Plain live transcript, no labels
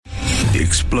The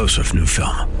explosive new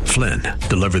film, Flynn,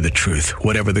 deliver the truth,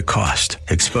 whatever the cost,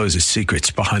 exposes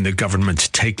secrets behind the government's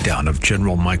takedown of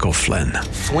General Michael Flynn.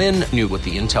 Flynn knew what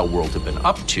the intel world had been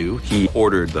up to. He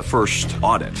ordered the first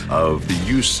audit of the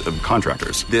use of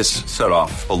contractors. This set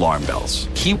off alarm bells.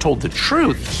 He told the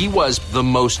truth. He was the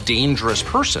most dangerous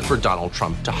person for Donald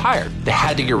Trump to hire. They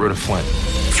had to get rid of Flynn.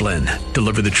 Flynn,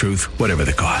 deliver the truth, whatever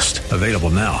the cost. Available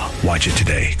now. Watch it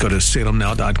today. Go to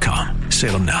salemnow.com.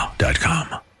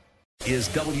 salemnow.com. Is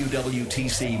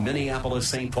WWTC Minneapolis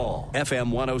St. Paul,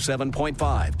 FM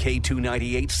 107.5,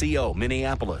 K298CO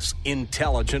Minneapolis,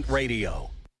 Intelligent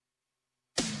Radio.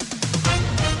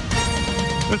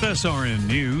 With SRN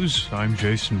News, I'm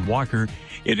Jason Walker.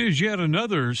 It is yet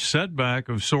another setback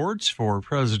of sorts for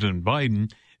President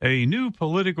Biden. A new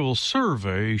political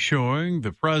survey showing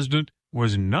the president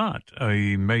was not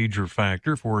a major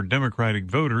factor for Democratic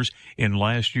voters in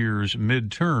last year's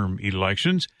midterm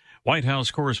elections. White House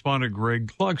correspondent Greg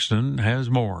Clugston has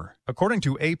more. According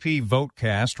to AP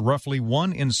VoteCast, roughly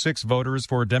 1 in 6 voters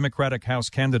for Democratic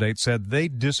House candidates said they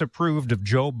disapproved of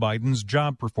Joe Biden's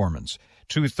job performance.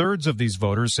 2/3 of these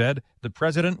voters said the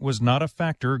president was not a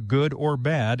factor, good or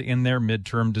bad, in their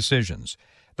midterm decisions.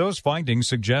 Those findings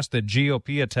suggest that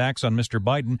GOP attacks on Mr.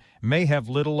 Biden may have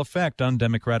little effect on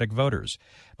Democratic voters.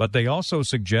 But they also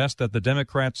suggest that the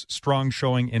Democrats' strong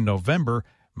showing in November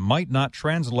might not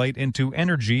translate into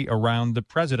energy around the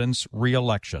president's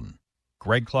re-election.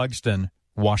 Greg Clugston,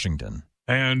 Washington.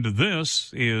 And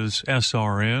this is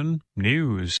SRN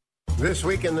News. This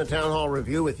week in the Town Hall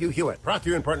Review with Hugh Hewitt, brought to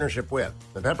you in partnership with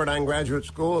the Pepperdine Graduate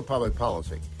School of Public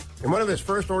Policy. In one of his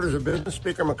first orders of business,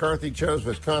 Speaker McCarthy chose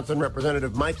Wisconsin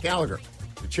Representative Mike Gallagher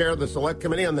to chair the Select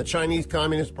Committee on the Chinese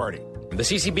Communist Party. The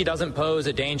CCP doesn't pose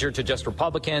a danger to just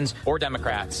Republicans or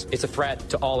Democrats. It's a threat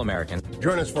to all Americans.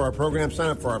 Join us for our program.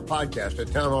 Sign up for our podcast at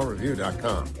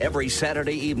townhallreview.com. Every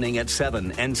Saturday evening at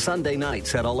 7 and Sunday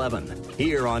nights at 11.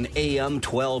 Here on AM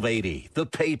 1280, The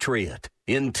Patriot,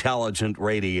 Intelligent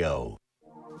Radio.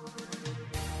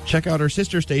 Check out our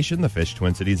sister station,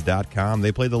 thefishtwincities.com.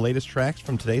 They play the latest tracks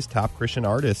from today's top Christian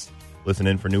artists. Listen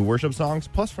in for new worship songs,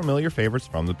 plus familiar favorites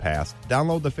from the past.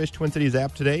 Download the Fish Twin Cities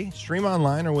app today, stream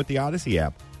online or with the Odyssey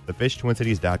app.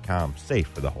 Thefishtwincities.com, safe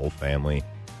for the whole family.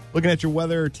 Looking at your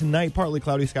weather tonight, partly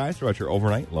cloudy skies throughout your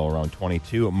overnight, low around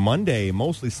 22. Monday,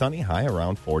 mostly sunny, high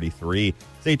around 43.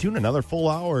 Stay tuned, another full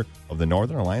hour of the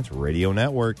Northern Alliance Radio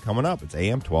Network. Coming up, it's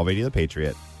AM 1280 The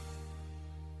Patriot.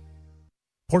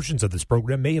 Portions of this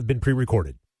program may have been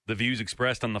pre-recorded. The views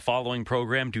expressed on the following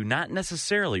program do not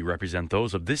necessarily represent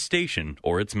those of this station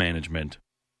or its management.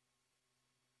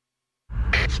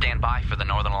 Stand by for the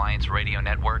Northern Alliance Radio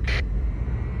Network.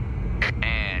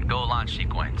 And go launch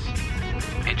sequence.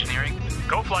 Engineering,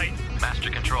 go flight. Master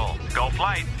control, go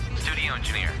flight. Studio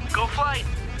engineer, go flight.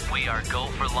 We are go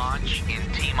for launch in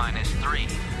T-minus 3,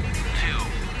 2,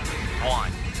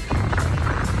 1.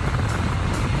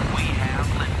 We have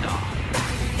liftoff.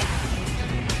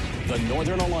 The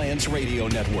Northern Alliance Radio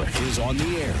Network is on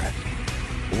the air.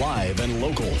 Live and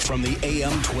local from the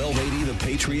AM 1280 The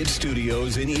Patriot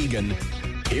Studios in Eagan.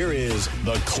 Here is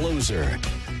the closer,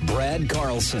 Brad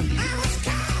Carlson.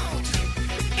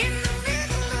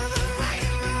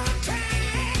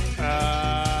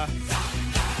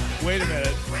 Wait a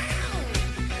minute.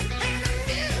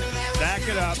 Back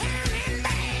it up.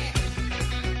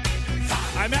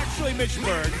 I'm actually Mitch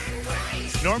Berg,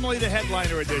 normally the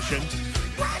headliner edition.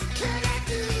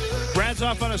 Brad's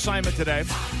off on assignment today,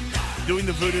 doing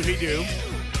the voodoo he do.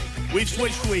 We've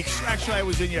switched weeks. Actually, I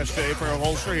was in yesterday for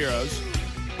Holster Heroes.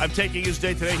 I'm taking his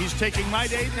day today. He's taking my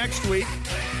day next week.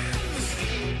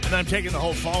 And then I'm taking the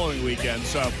whole following weekend.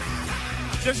 So,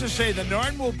 just to say, the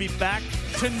Narn will be back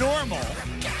to normal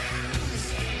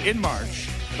in March.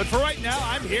 But for right now,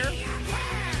 I'm here.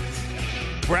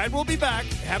 Brad will be back.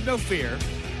 Have no fear.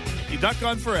 He's not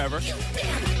gone forever.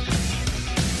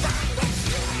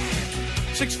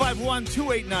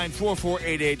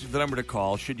 651-289-4488 is the number to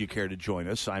call should you care to join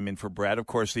us. I'm in for Brad. Of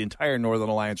course, the entire Northern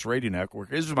Alliance Radio Network.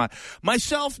 This is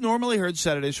myself, normally heard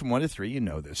Saturdays from 1 to 3. You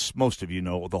know this. Most of you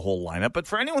know the whole lineup. But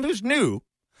for anyone who's new,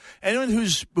 anyone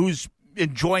who's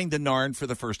enjoying the Narn for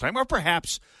the first time, or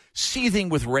perhaps seething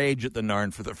with rage at the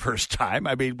Narn for the first time,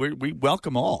 I mean, we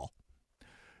welcome all.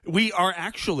 We are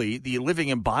actually the living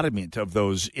embodiment of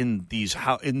those in this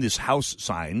house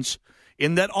signs,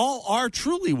 in that all are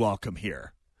truly welcome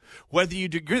here. Whether you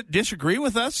disagree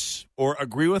with us or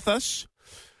agree with us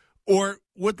or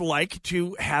would like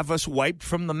to have us wiped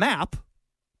from the map,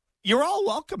 you're all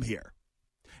welcome here.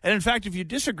 And in fact, if you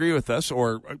disagree with us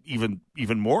or even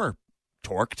more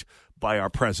torqued by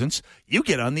our presence, you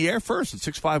get on the air first at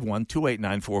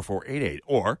 651-289-4488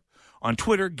 or On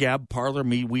Twitter, Gab, Parler,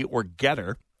 MeWe, or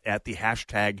Getter at the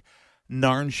hashtag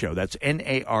Narn Show. That's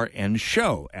Narn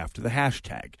Show after the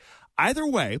hashtag. Either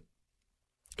way,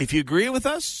 if you agree with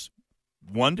us,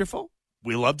 wonderful.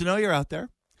 We love to know you're out there.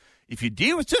 If you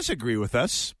disagree with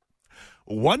us,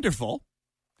 wonderful.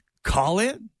 Call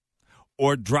in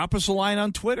or drop us a line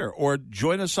on Twitter or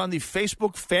join us on the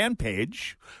Facebook fan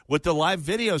page with the live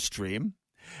video stream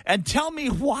and tell me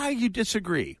why you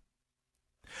disagree.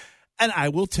 And I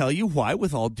will tell you why,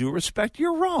 with all due respect,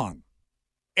 you're wrong.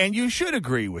 And you should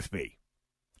agree with me.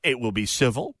 It will be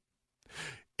civil.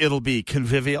 It'll be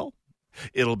convivial.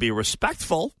 It'll be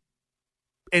respectful.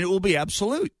 And it will be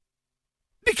absolute.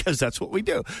 Because that's what we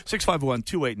do.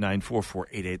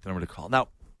 651-289-4488, the number to call. Now,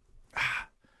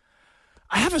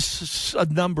 I have a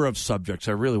number of subjects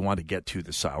I really want to get to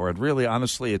this hour. And really,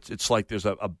 honestly, it's like there's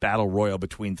a battle royal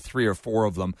between 3 or 4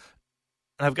 of them.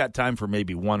 And I've got time for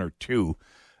maybe 1 or 2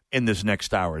 in this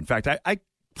next hour. In fact, I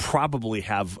probably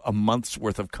have a month's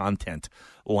worth of content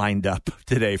lined up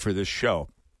today for this show.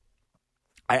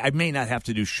 I may not have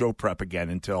to do show prep again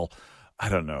until, I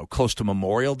don't know, close to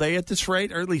Memorial Day at this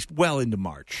rate, or at least well into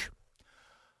March.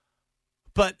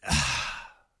 But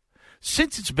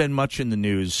since it's been much in the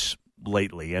news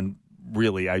lately, and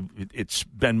really it's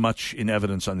been much in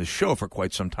evidence on this show for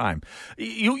quite some time,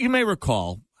 you may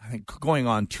recall, I think going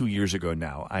on 2 years ago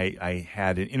now, I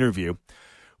had an interview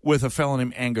with a fellow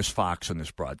named Angus Fox on this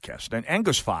broadcast. And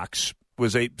Angus Fox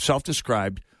was a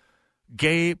self-described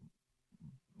gay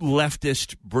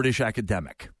leftist British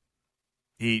academic.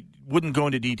 He wouldn't go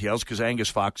into details because Angus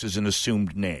Fox is an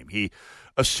assumed name. He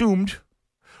assumed,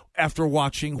 after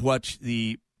watching what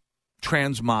the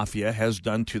trans mafia has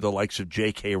done to the likes of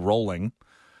J.K. Rowling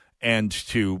and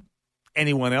to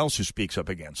anyone else who speaks up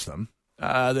against them,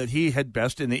 that he had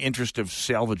best, in the interest of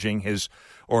salvaging his,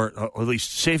 or at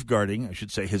least safeguarding, I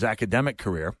should say, his academic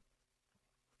career,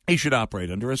 he should operate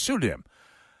under a pseudonym.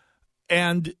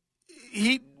 And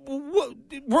he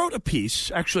wrote a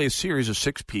piece, actually a series of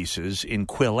 6 pieces, in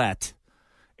Quillette,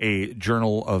 a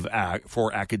journal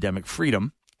for academic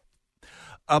freedom,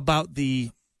 about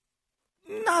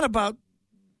not about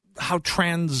how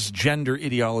transgender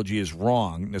ideology is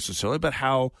wrong necessarily, but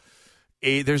how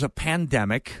there's a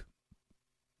pandemic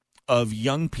of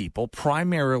young people,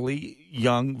 primarily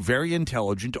young, very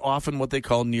intelligent, often what they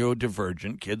call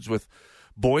neurodivergent,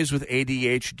 boys with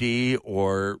ADHD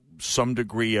or some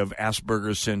degree of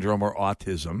Asperger's syndrome or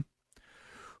autism,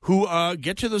 who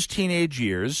get to those teenage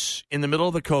years in the middle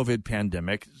of the COVID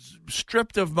pandemic,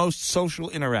 stripped of most social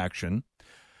interaction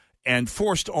and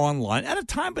forced online at a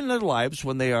time in their lives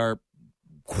when they are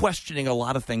questioning a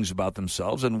lot of things about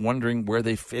themselves and wondering where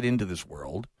they fit into this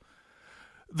world.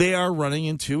 They are running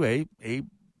into a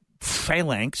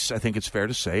phalanx, I think it's fair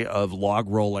to say, of log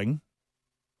rolling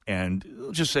and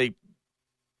just say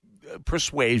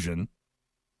persuasion.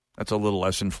 That's a little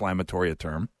less inflammatory a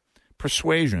term.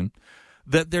 Persuasion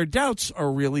that their doubts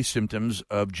are really symptoms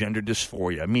of gender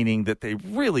dysphoria, meaning that they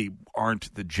really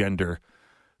aren't the gender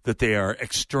that they are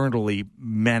externally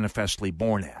manifestly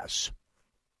born as.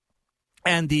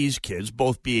 And these kids,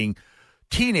 both being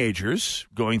teenagers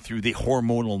going through the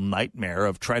hormonal nightmare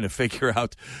of trying to figure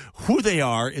out who they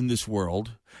are in this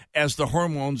world as the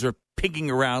hormones are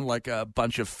pigging around like a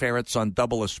bunch of ferrets on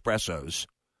double espressos,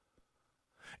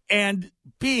 and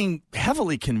being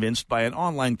heavily convinced by an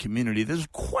online community that is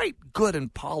quite good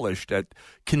and polished at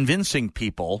convincing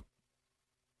people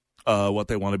what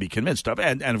they want to be convinced of,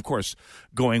 and of course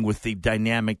going with the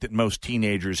dynamic that most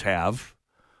teenagers have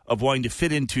of wanting to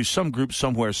fit into some group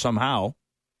somewhere somehow,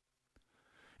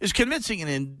 is convincing an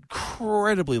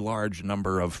incredibly large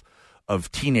number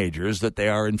of teenagers that they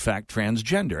are, in fact,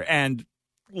 transgender, and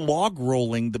log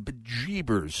rolling the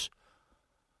bejeebers,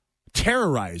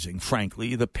 terrorizing,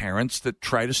 frankly, the parents that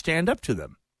try to stand up to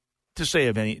them, to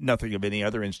say nothing of any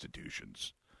other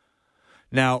institutions.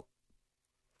 Now,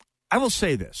 I will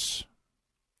say this.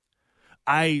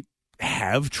 I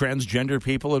have transgender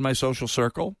people in my social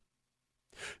circle.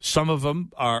 Some of them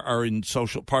are in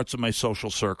parts of my social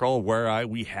circle where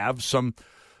we have some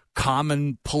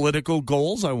common political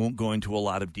goals. I won't go into a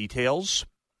lot of details.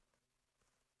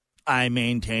 I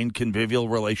maintain convivial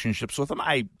relationships with them.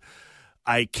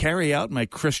 I carry out my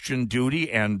Christian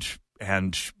duty and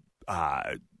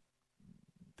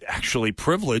actually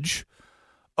privilege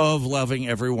of loving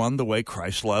everyone the way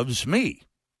Christ loves me.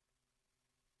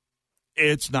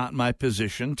 It's not my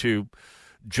position to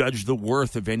judge the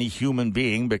worth of any human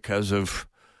being because of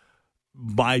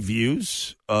my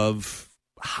views of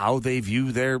how they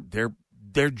view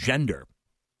their gender.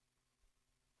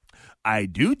 I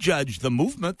do judge the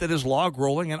movement that is log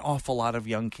rolling an awful lot of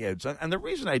young kids. And the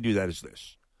reason I do that is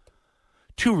this.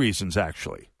 Two reasons,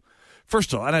 actually.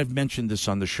 First of all, and I've mentioned this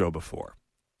on the show before,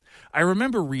 I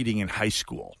remember reading in high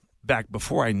school, back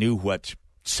before I knew what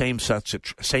same-sex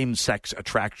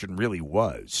attraction really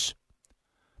was,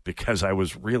 because I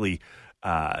was really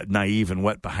naive and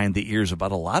wet behind the ears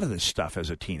about a lot of this stuff as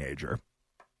a teenager,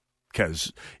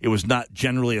 because it was not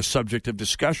generally a subject of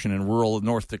discussion in rural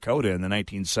North Dakota in the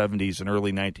 1970s and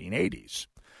early 1980s.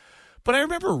 But I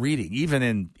remember reading,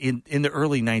 even in the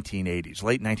early 1980s,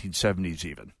 late 1970s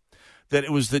even, that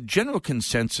it was the general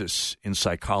consensus in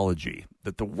psychology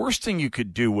that the worst thing you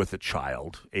could do with a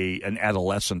child, an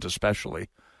adolescent especially,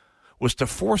 was to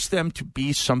force them to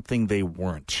be something they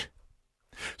weren't.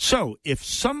 So if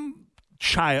some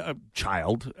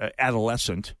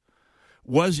adolescent,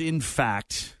 was in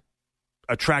fact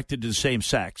attracted to the same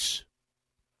sex,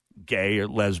 gay or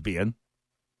lesbian,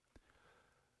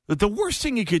 that the worst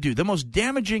thing you could do, the most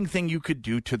damaging thing you could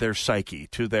do to their psyche,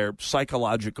 to their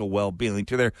psychological well-being,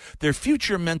 to their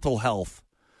future mental health,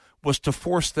 was to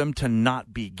force them to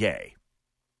not be gay.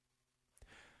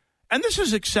 And this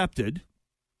is accepted,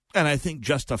 and I think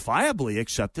justifiably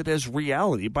accepted as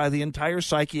reality by the entire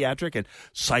psychiatric and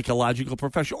psychological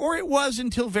profession, or it was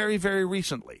until very, very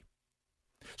recently.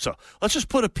 So let's just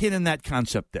put a pin in that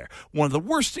concept there. One of the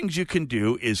worst things you can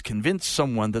do is convince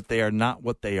someone that they are not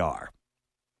what they are.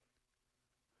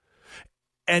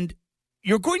 And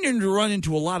you're going to run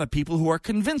into a lot of people who are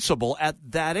convincible at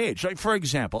that age. Like, for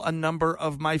example, a number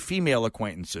of my female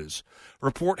acquaintances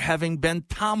report having been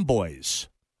tomboys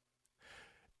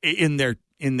in their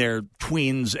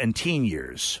tweens and teen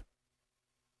years.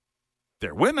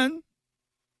 They're women.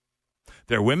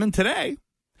 They're women today.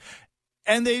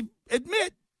 And they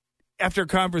admit, after a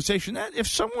conversation, that if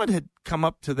someone had come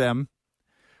up to them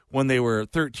when they were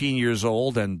 13 years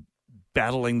old and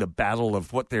battling the battle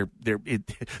of what the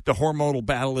hormonal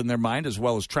battle in their mind, as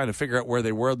well as trying to figure out where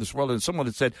they were in this world, and someone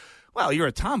had said, well, you're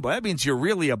a tomboy, that means you're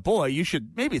really a boy, you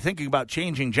should maybe thinking about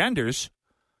changing genders,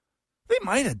 they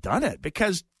might have done it,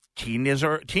 because teenagers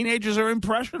are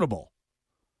impressionable.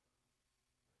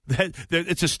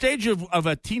 It's a stage of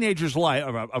a teenager's life,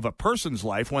 of a person's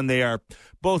life, when they are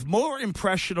both more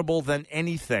impressionable than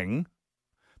anything,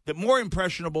 that more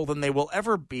impressionable than they will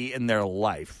ever be in their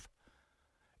life,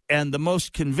 and the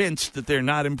most convinced that they're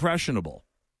not impressionable.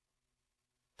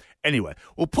 Anyway,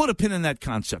 we'll put a pin in that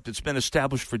concept. It's been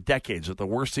established for decades that the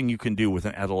worst thing you can do with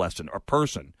an adolescent or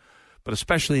person, but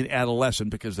especially an adolescent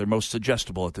because they're most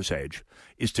suggestible at this age,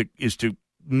 is to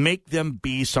make them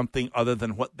be something other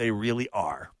than what they really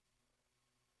are.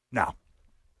 Now,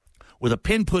 with a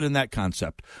pin put in that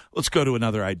concept, let's go to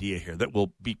another idea here that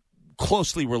will be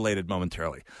closely related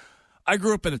momentarily. I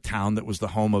grew up in a town that was the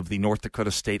home of the North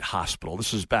Dakota State Hospital.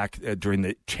 This was back during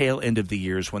the tail end of the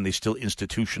years when they still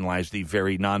institutionalized the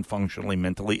very non-functionally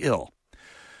mentally ill.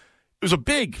 It was a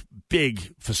big,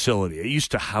 big facility. It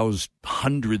used to house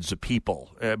hundreds of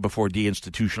people before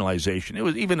deinstitutionalization. It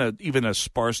was even a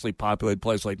sparsely populated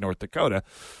place like North Dakota.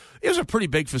 It was a pretty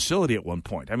big facility at one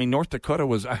point. I mean, North Dakota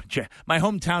was my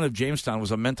hometown of Jamestown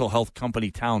was a mental health company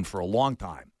town for a long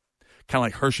time. Kind of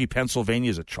like Hershey, Pennsylvania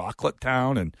is a chocolate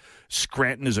town, and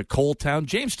Scranton is a coal town.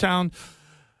 Jamestown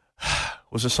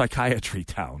was a psychiatry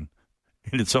town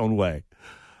in its own way,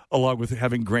 along with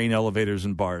having grain elevators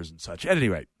and bars and such. At any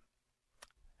rate,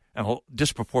 a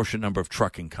disproportionate number of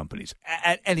trucking companies.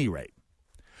 At any rate,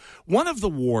 one of the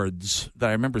wards that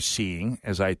I remember seeing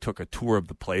as I took a tour of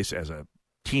the place as a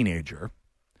teenager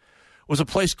was a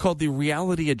place called the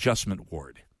Reality Adjustment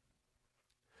Ward.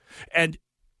 And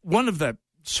one of the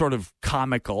sort of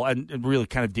comical and really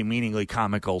kind of demeaningly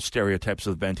comical stereotypes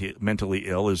of the mentally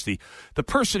ill is the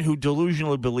person who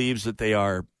delusionally believes that they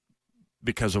are,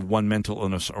 because of one mental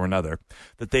illness or another,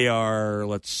 that they are,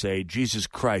 let's say, Jesus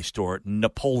Christ or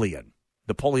Napoleon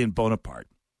Bonaparte.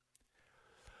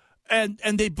 And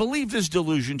they believe this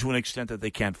delusion to an extent that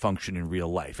they can't function in real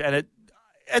life. And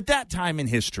at that time in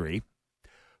history,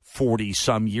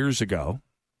 40-some years ago,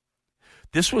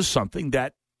 this was something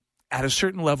that at a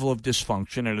certain level of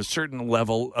dysfunction and a certain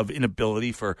level of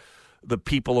inability for the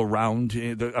people around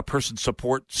a person's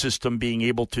support system being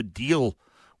able to deal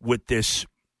with this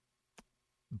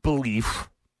belief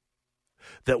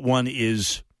that one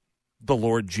is the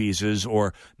Lord Jesus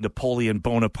or Napoleon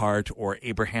Bonaparte or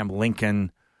Abraham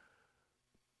Lincoln,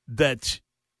 that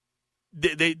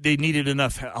they needed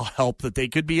enough help that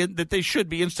they should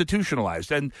be institutionalized,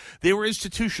 and they were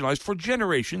institutionalized for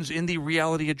generations in the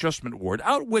Reality Adjustment Ward,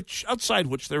 outside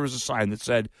which there was a sign that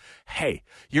said, "Hey,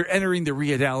 you're entering the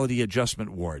Reality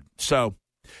Adjustment Ward. So,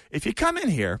 if you come in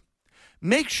here,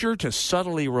 make sure to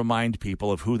subtly remind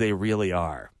people of who they really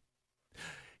are.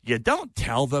 You don't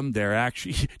tell them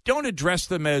don't address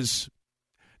them as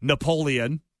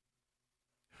Napoleon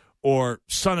or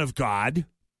Son of God.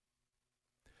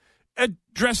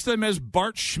 Address them as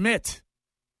Bart Schmidt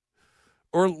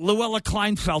or Luella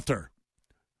Kleinfelter.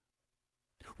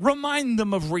 Remind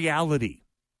them of reality,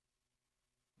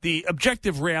 the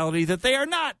objective reality that they are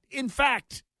not, in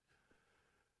fact,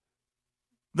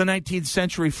 the 19th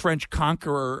century French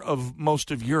conqueror of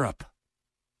most of Europe.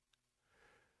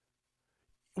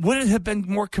 Would it have been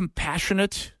more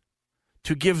compassionate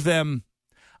to give them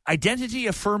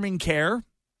identity-affirming care,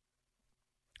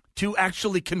 to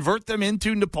actually convert them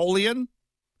into Napoleon,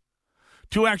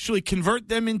 to actually convert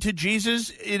them into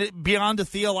Jesus beyond a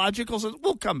theological sense?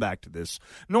 We'll come back to this.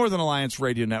 Northern Alliance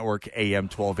Radio Network, AM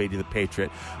 1280, The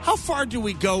Patriot. How far do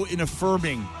we go in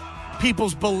affirming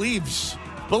people's beliefs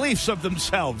of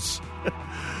themselves?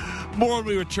 More when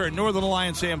we return. Northern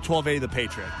Alliance, AM 1280, The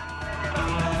Patriot.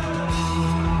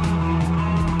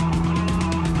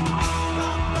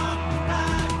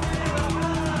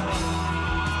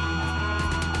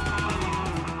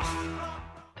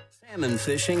 Salmon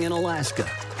fishing in Alaska,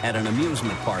 at an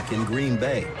amusement park in Green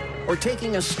Bay, or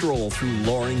taking a stroll through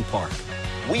Loring Park.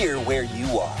 We're where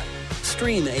you are.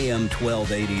 Stream AM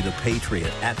 1280 The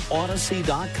Patriot at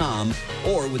Odyssey.com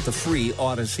or with the free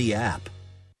Odyssey app.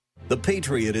 The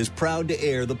Patriot is proud to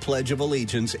air the Pledge of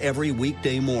Allegiance every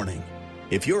weekday morning.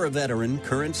 If you're a veteran,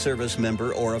 current service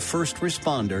member, or a first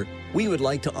responder, we would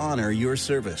like to honor your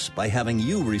service by having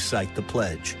you recite the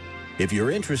pledge. If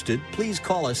you're interested, please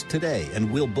call us today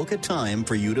and we'll book a time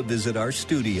for you to visit our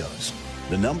studios.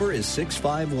 The number is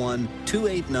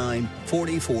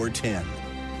 651-289-4410.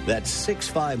 That's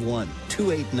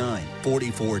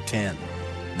 651-289-4410.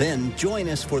 Then join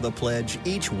us for the pledge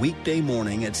each weekday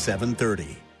morning at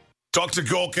 7:30. Dr.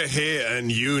 Gorka here, and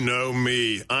you know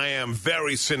me. I am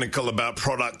very cynical about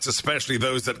products, especially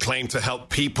those that claim to help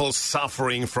people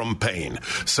suffering from pain.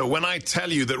 So when I tell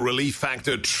you that Relief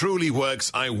Factor truly works,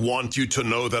 I want you to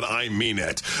know that I mean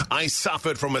it. I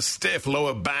suffered from a stiff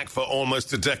lower back for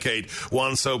almost a decade,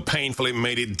 one so painful it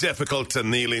made it difficult to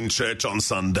kneel in church on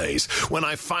Sundays. When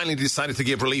I finally decided to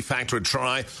give Relief Factor a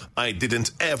try, I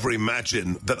didn't ever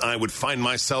imagine that I would find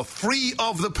myself free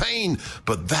of the pain.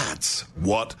 But that's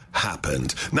what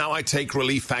happened. Now I take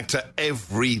Relief Factor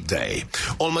every day.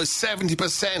 Almost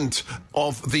 70%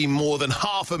 of the more than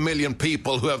 500,000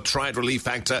 people who have tried Relief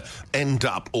Factor end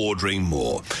up ordering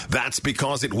more. That's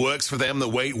because it works for them the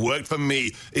way it worked for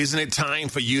me. Isn't it time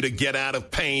for you to get out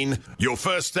of pain? Your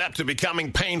first step to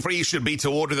becoming pain-free should be to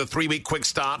order the 3-week quick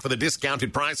start for the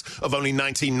discounted price of only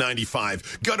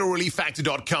 $19.95. Go to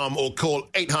ReliefFactor.com or call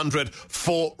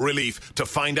 800-4RELIEF to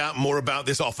find out more about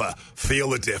this offer. Feel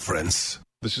the difference.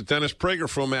 This is Dennis Prager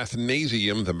from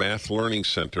Mathnasium, the Math Learning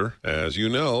Center. As you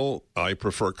know, I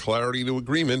prefer clarity to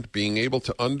agreement. Being able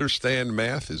to understand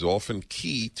math is often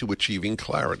key to achieving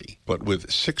clarity. But with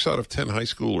 6 out of 10 high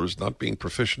schoolers not being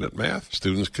proficient at math,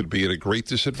 students could be at a great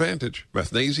disadvantage.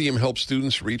 Mathnasium helps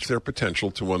students reach their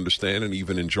potential to understand and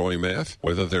even enjoy math,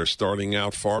 whether they're starting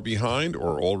out far behind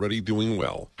or already doing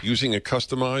well. Using a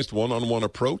customized one-on-one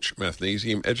approach,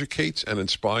 Mathnasium educates and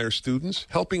inspires students,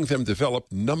 helping them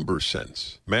develop number sense,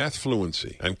 math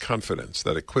fluency, and confidence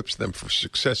that equips them for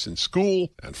success in school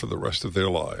and for the rest of their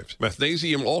lives.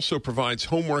 Mathnasium also provides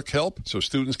homework help so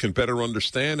students can better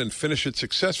understand and finish it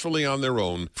successfully on their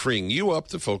own, freeing you up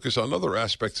to focus on other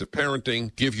aspects of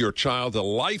parenting. Give your child a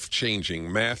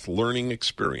life-changing math learning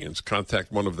experience.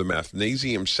 Contact one of the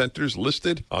Mathnasium centers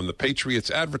listed on the Patriots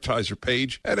advertiser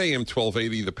page at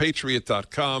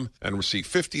am1280thepatriot.com and receive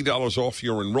 $50 off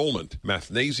your enrollment.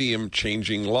 Mathnasium,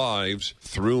 changing lives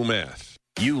through math.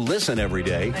 You listen every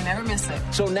day. I never miss it.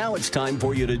 So now it's time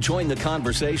for you to join the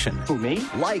conversation. Who, me?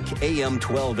 Like AM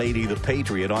 1280 The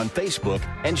Patriot on Facebook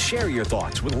and share your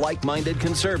thoughts with like-minded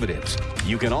conservatives.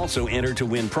 You can also enter to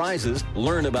win prizes,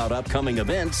 learn about upcoming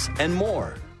events, and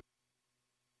more.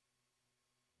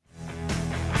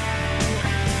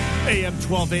 AM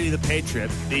 1280 The Patriot,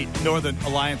 the Northern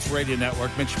Alliance Radio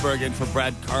Network. Mitch Bergen for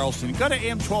Brad Carlson. Go to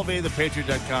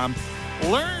am1280thepatriot.com.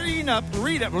 Read up.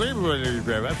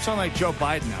 I sound like Joe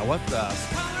Biden now. What the?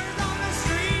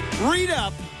 Read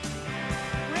up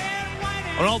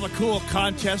on all the cool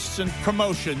contests and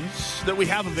promotions that we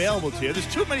have available to you.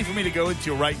 There's too many for me to go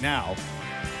into right now,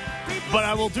 but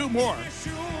I will do more.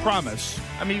 Promise.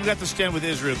 I mean, we got the Stand With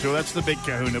Israel tour. That's the big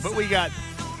kahuna. But we got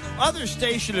other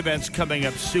station events coming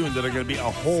up soon that are going to be a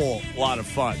whole lot of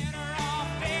fun.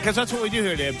 Because that's what we do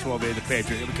here at AM 1280 The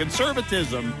Patriot.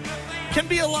 Conservatism can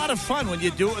be a lot of fun when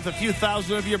you do it with a few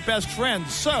thousand of your best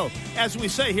friends. So, as we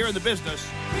say here in the business,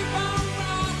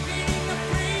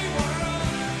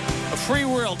 a free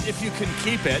world if you can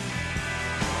keep it.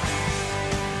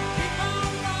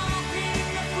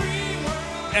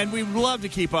 And we love to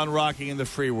keep on rocking in the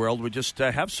free world. We just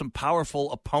have some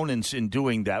powerful opponents in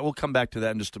doing that. We'll come back to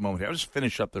that in just a moment. I'll just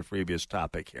finish up the previous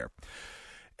topic here.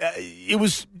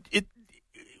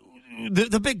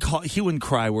 The big hue and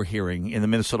cry we're hearing in the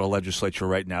Minnesota legislature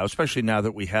right now, especially now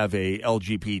that we have a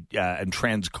LGBT and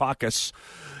trans caucus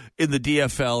in the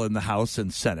DFL in the House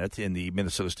and Senate in the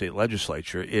Minnesota State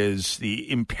Legislature, is the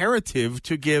imperative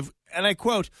to give, and I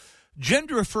quote,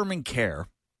 gender-affirming care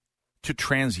to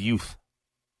trans youth.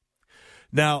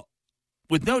 Now,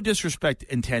 with no disrespect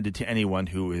intended to anyone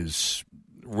who is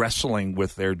wrestling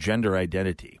with their gender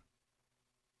identity,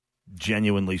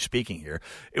 genuinely speaking here,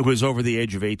 it was over the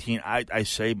age of 18, I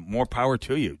say more power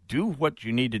to you. Do what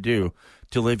you need to do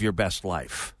to live your best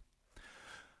life.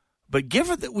 But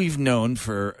given that we've known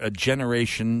for a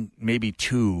generation, maybe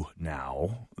two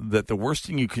now, that the worst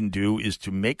thing you can do is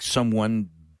to make someone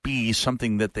be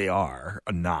something that they are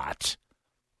not,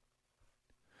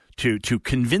 to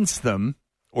convince them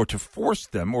or to force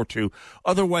them or to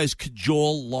otherwise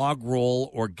cajole, log roll,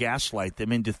 or gaslight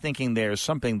them into thinking they are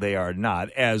something they are not,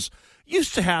 as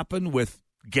used to happen with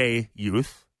gay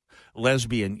youth,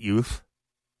 lesbian youth,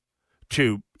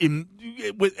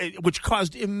 which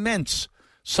caused immense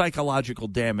psychological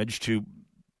damage to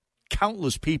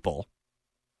countless people.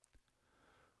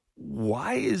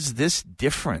 Why is this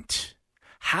different?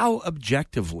 How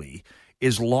objectively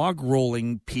is log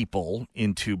rolling people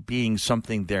into being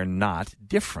something they're not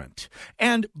different?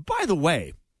 And by the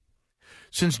way,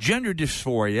 since gender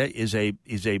dysphoria is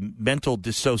a mental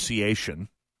dissociation,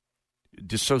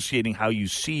 dissociating how you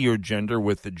see your gender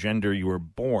with the gender you were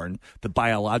born, the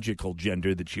biological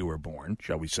gender that you were born,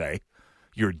 shall we say,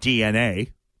 your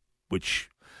DNA, which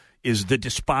is the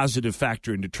dispositive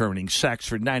factor in determining sex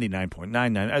for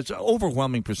 99.99, it's an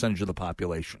overwhelming percentage of the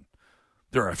population.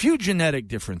 There are a few genetic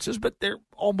differences, but they're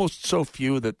almost so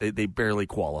few that they barely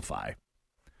qualify.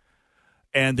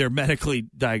 And they're medically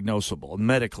diagnosable,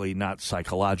 medically, not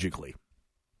psychologically.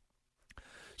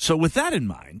 So with that in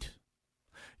mind,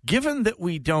 given that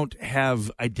we don't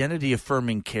have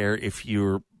identity-affirming care if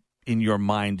you're, in your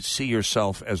mind, see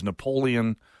yourself as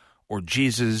Napoleon or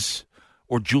Jesus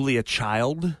or Julia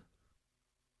Child,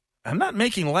 I'm not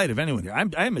making light of anyone here.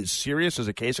 I'm as serious as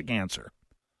a case of cancer.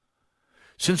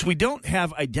 Since we don't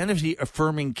have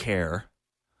identity-affirming care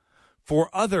for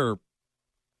other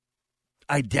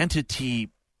identity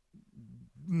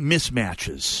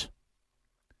mismatches,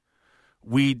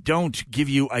 we don't give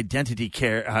you identity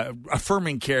care,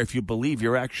 affirming care if you believe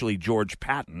you're actually George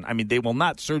Patton. I mean, they will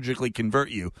not surgically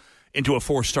convert you into a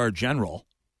 4-star general.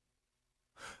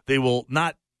 They will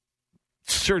not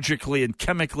surgically and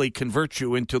chemically convert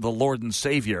you into the Lord and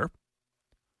Savior.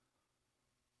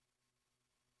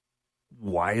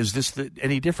 Why is this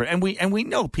any different? And we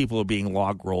know people are being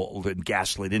log rolled and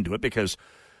gaslit into it because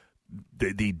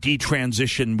the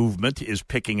detransition movement is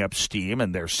picking up steam,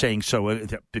 and they're saying so.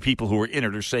 The people who are in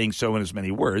it are saying so in as many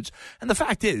words. And the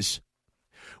fact is,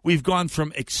 we've gone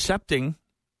from accepting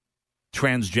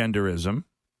transgenderism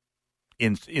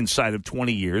inside of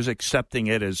 20 years, accepting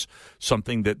it as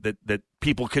something that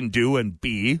people can do and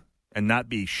be and not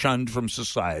be shunned from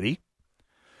society,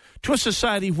 to a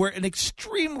society where an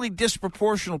extremely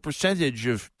disproportionate percentage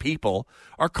of people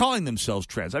are calling themselves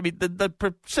trans. I mean, the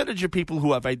percentage of people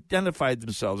who have identified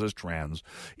themselves as trans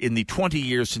in the 20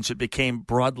 years since it became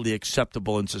broadly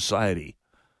acceptable in society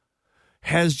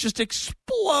has just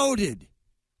exploded.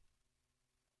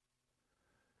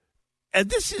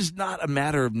 And this is not a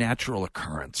matter of natural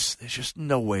occurrence. There's just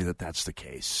no way that that's the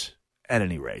case. At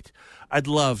any rate, I'd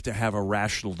love to have a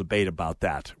rational debate about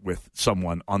that with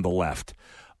someone on the left.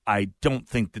 I don't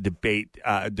think the debate,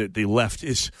 the left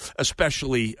is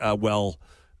especially the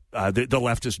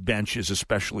leftist bench is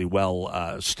especially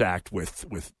well stacked with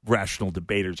rational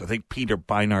debaters. I think Peter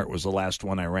Beinart was the last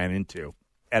one I ran into.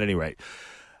 At any rate.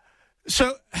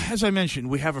 So, as I mentioned,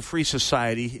 we have a free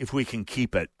society if we can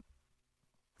keep it.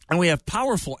 And we have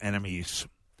powerful enemies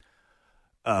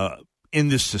in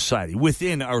this society,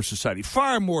 within our society,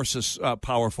 far more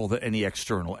powerful than any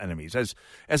external enemies.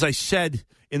 As I said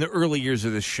in the early years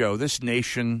of this show, this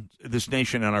nation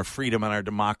and our freedom and our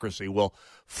democracy will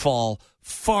fall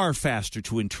far faster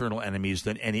to internal enemies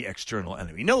than any external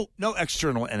enemy. No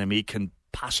external enemy can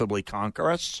possibly conquer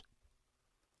us.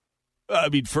 I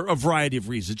mean, for a variety of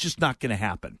reasons. It's just not going to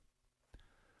happen.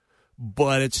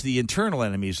 But it's the internal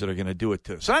enemies that are going to do it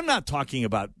to us. I'm not talking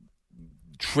about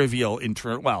trivial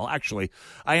internal. Well, actually,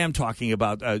 I am talking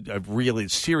about a really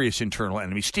serious internal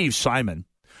enemy, Steve Simon,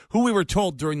 who we were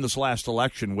told during this last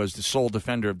election was the sole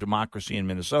defender of democracy in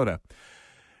Minnesota,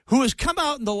 who has come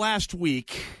out in the last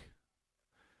week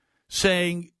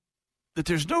saying that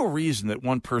there's no reason that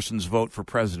one person's vote for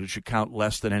president should count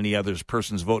less than any other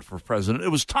person's vote for president. It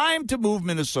was time to move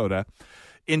Minnesota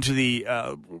into the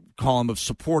column of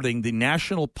supporting the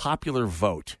national popular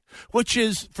vote, which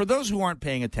is, for those who aren't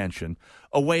paying attention,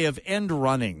 a way of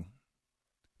end-running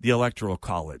the Electoral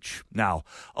College. Now,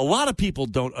 a lot of people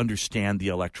don't understand the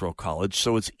Electoral College,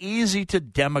 so it's easy to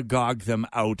demagogue them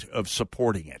out of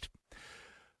supporting it.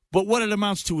 But what it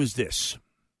amounts to is this.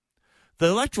 The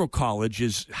Electoral College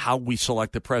is how we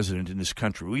select the president in this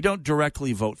country. We don't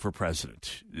directly vote for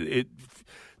president.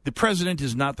 The president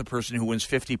is not the person who wins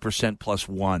 50% plus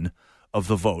one of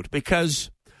the vote,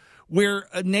 because we're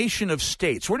a nation of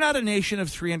states. We're not a nation of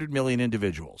 300 million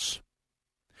individuals.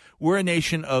 We're a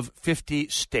nation of 50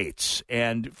 states.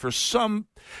 And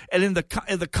in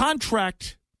the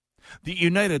contract that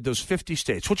united those 50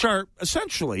 states, which are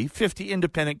essentially 50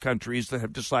 independent countries that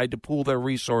have decided to pool their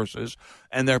resources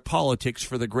and their politics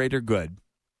for the greater good,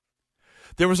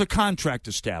 there was a contract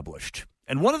established.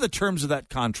 And one of the terms of that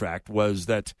contract was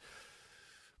that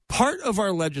part of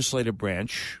our legislative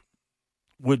branch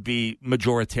would be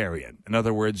majoritarian. In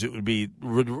other words, it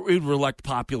would elect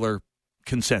popular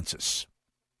consensus,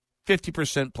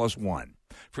 50% plus one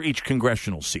for each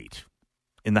congressional seat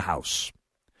in the House.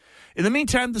 In the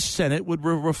meantime, the Senate would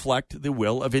reflect the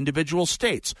will of individual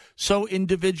states. So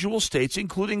individual states,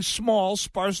 including small,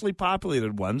 sparsely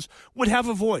populated ones, would have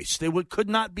a voice. They could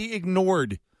not be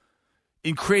ignored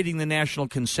in creating the national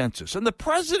consensus. And the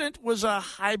president was a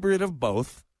hybrid of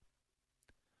both.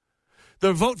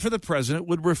 The vote for the president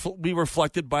would be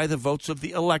reflected by the votes of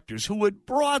the electors, who would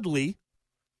broadly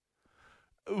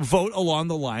vote along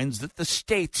the lines that the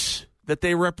states that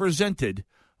they represented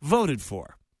voted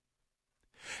for.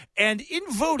 And in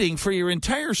voting for your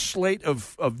entire slate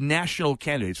of national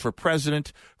candidates for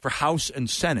president, for House and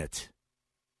Senate,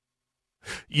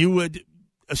 you would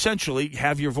essentially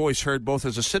have your voice heard both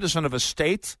as a citizen of a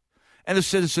state and a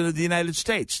citizen of the United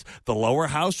States. The lower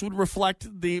house would reflect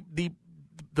the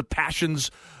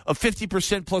passions of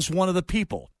 50% plus one of the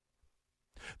people.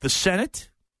 The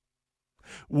Senate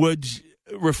would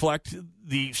reflect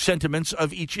the sentiments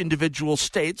of each individual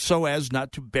state so as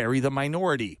not to bury the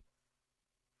minority.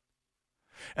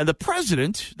 And the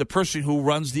president, the person who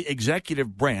runs the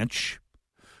executive branch,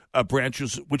 a branch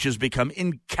which has become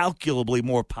incalculably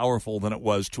more powerful than it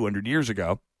was 200 years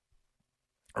ago,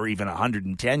 or even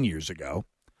 110 years ago,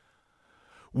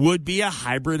 would be a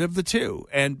hybrid of the two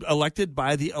and elected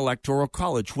by the Electoral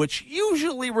College, which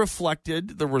usually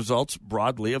reflected the results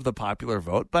broadly of the popular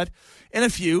vote, but in a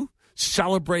few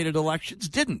celebrated elections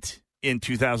didn't. In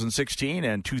 2016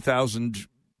 and 2000,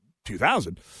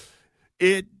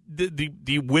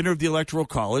 the winner of the Electoral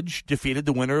College defeated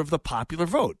the winner of the popular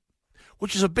vote,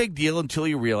 which is a big deal until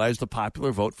you realize the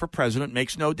popular vote for president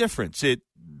makes no difference. It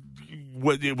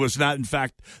was not, in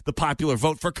fact, the popular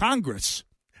vote for Congress,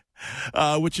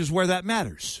 which is where that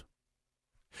matters.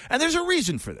 And there's a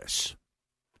reason for this.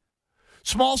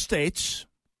 Small states,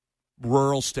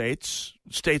 rural states,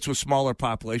 states with smaller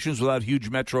populations without huge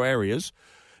metro areas,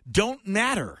 don't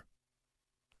matter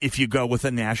if you go with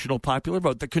a national popular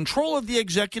vote. The control of the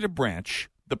executive branch,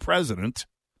 the president,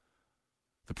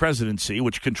 the presidency,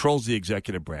 which controls the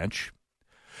executive branch,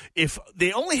 if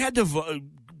they only had to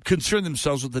concern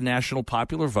themselves with the national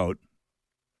popular vote,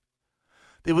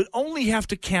 they would only have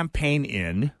to campaign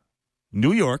in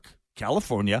New York,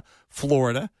 California,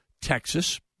 Florida,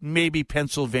 Texas, maybe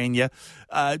Pennsylvania,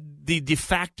 the de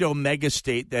facto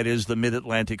megastate that is the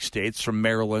mid-Atlantic states from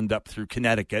Maryland up through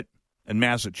Connecticut and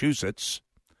Massachusetts,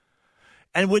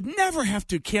 and would never have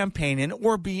to campaign in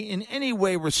or be in any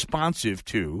way responsive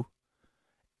to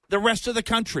the rest of the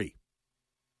country.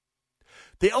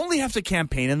 They only have to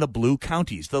campaign in the blue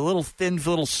counties, the little thin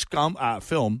little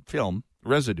film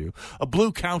residue of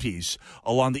blue counties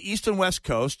along the east and west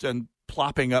coast and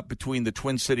plopping up between the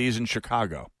Twin Cities and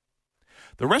Chicago.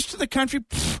 The rest of the country,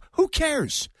 who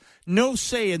cares? No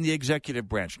say in the executive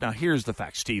branch. Now, here's the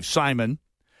fact. Steve Simon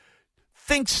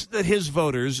thinks that his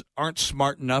voters aren't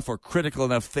smart enough or critical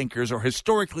enough thinkers or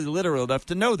historically literal enough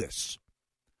to know this.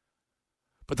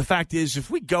 But the fact is, if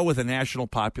we go with a national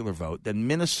popular vote, then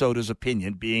Minnesota's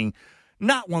opinion, being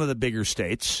not one of the bigger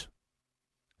states,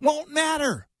 won't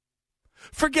matter.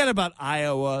 Forget about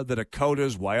Iowa, the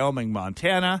Dakotas, Wyoming,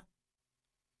 Montana.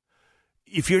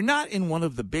 If you're not in one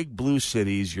of the big blue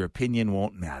cities, your opinion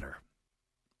won't matter.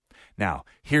 Now,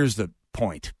 here's the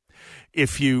point.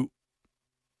 If you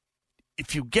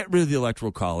get rid of the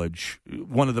Electoral College,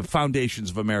 one of the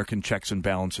foundations of American checks and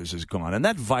balances is gone, and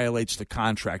that violates the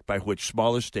contract by which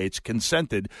smaller states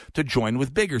consented to join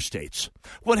with bigger states.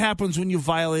 What happens when you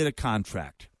violate a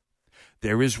contract?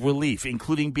 there is relief,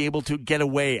 including be able to get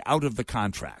away out of the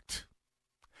contract.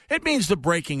 It means the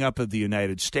breaking up of the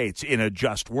United States in a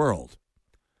just world.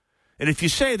 And if you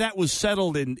say that was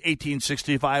settled in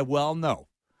 1865, well, no.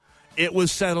 It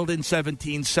was settled in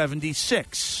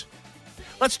 1776.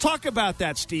 Let's talk about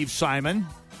that, Steve Simon.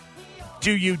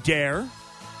 Do you dare?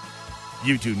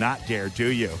 You do not dare, do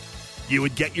you? You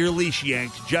would get your leash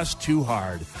yanked just too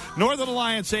hard. Northern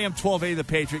Alliance, AM 1280, The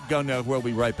Patriot. Go now. We'll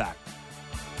be right back.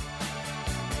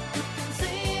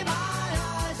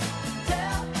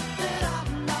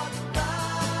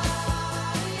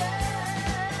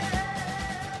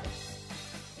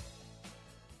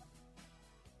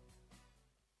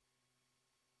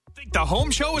 The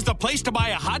Home Show is the place to buy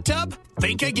a hot tub?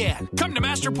 Think again. Come to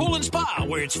Master Pool and Spa,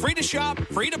 where it's free to shop,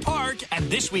 free to park,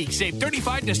 and this week save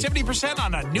 35 to 70%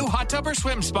 on a new hot tub or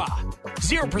swim spa.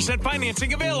 0%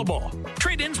 financing available.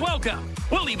 Trade-ins welcome.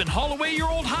 We'll even haul away your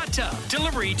old hot tub.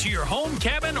 Delivery to your home,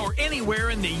 cabin, or anywhere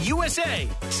in the USA.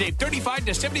 Save 35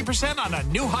 to 70% on a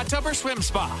new hot tub or swim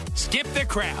spa. Skip the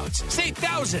crowds. Save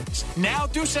thousands. Now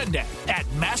through Sunday at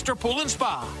Master Pool and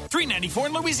Spa. 394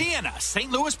 in Louisiana,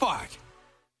 St. Louis Park.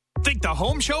 Think the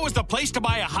Home Show is the place to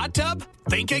buy a hot tub?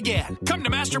 Think again. Come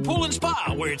to Master Pool and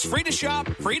Spa, where it's free to shop,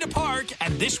 free to park,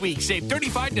 and this week save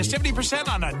 35 to 70%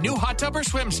 on a new hot tub or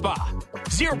swim spa.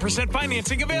 0%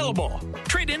 financing available.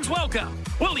 Trade-ins welcome.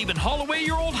 We'll even haul away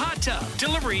your old hot tub.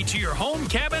 Delivery to your home,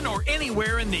 cabin, or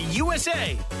anywhere in the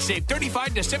USA. Save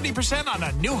 35 to 70% on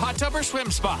a new hot tub or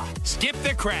swim spa. Skip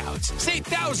the crowds. Save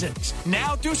thousands.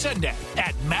 Now through Sunday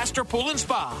at Master Pool and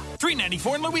Spa.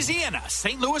 394 in Louisiana,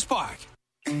 St. Louis Park.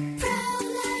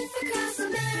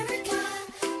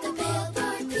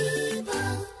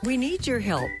 We need your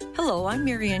help. Hello, I'm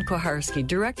Marianne Koharski,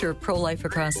 Director of Pro-Life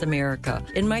Across America.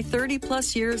 In my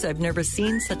 30-plus years, I've never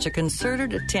seen such a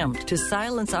concerted attempt to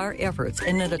silence our efforts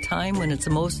and at a time when it's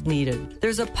most needed.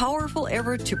 There's a powerful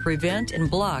effort to prevent and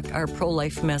block our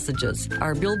pro-life messages.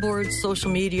 Our billboards,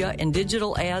 social media, and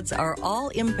digital ads are all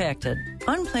impacted.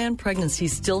 Unplanned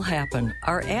pregnancies still happen.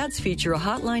 Our ads feature a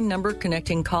hotline number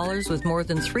connecting callers with more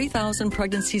than 3,000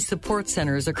 pregnancy support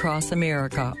centers across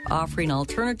America, offering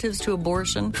alternatives to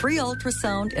abortion, free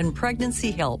ultrasound, and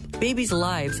pregnancy help. Babies'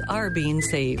 lives are being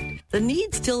saved. The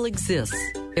need still exists.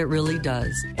 It really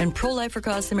does. And Pro-Life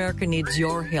Across America needs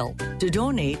your help. To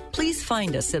donate, please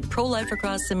find us at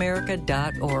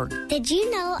prolifeacrossamerica.org. Did you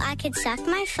know I could suck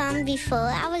my thumb before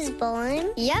I was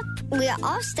born? Yep, we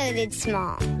all started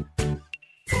small.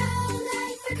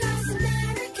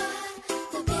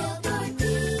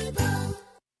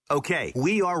 Okay,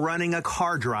 we are running a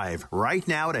car drive right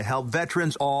now to help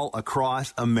veterans all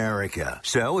across America.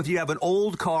 So if you have an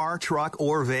old car, truck,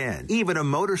 or van, even a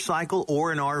motorcycle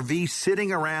or an RV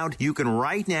sitting around, you can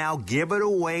right now give it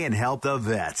away and help the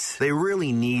vets. They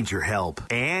really need your help.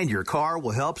 And your car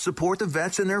will help support the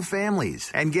vets and their families.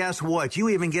 And guess what? You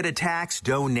even get a tax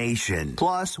donation.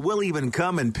 Plus, we'll even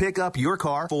come and pick up your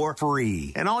car for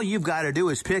free. And all you've got to do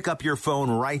is pick up your phone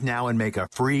right now and make a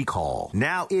free call.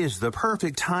 Now is the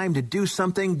perfect time to do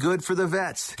something good for the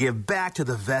vets. Give back to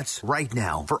the vets right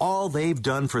now for all they've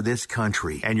done for this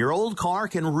country. And your old car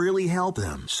can really help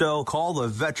them. So call the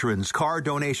Veterans Car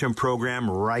Donation Program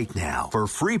right now for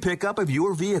free pickup of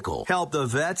your vehicle. Help the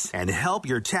vets and help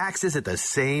your taxes at the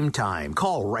same time.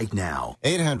 Call right now.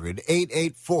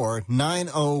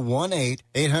 800-884-9018.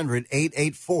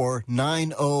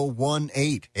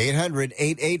 800-884-9018.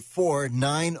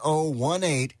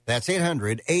 800-884-9018. That's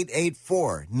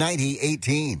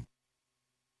 800-884-9018.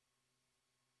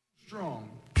 Strong.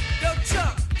 Yo,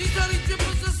 Chuck, these dirty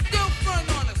drippers are still front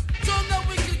on us. Show them that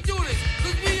we can do this,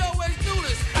 because we always do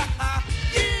this.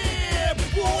 Yeah,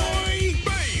 boy!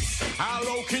 Bass! How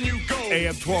low can you go?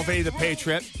 AM 1280, The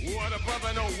Patriot.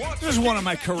 This is one of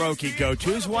my karaoke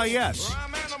go-tos. Why, yes.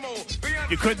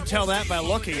 You couldn't tell that by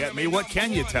looking at me. What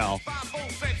can you tell?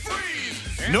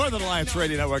 Northern Alliance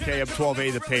Radio Network, AM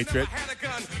 1280, The Patriot.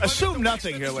 Assume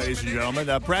nothing here, ladies and gentlemen.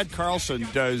 Brad Carlson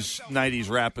does 90s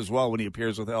rap as well when he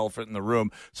appears with Elephant in the Room.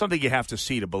 Something you have to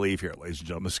see to believe here, ladies and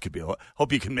gentlemen. This could be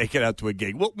hope you can make it out to a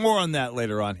gig. Well, more on that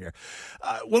later on here.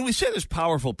 When we say there's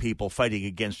powerful people fighting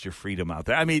against your freedom out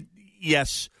there, I mean,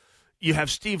 yes, you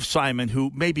have Steve Simon, who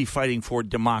may be fighting for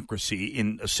democracy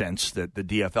in a sense that the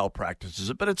DFL practices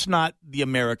it, but it's not the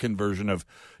American version of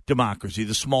democracy,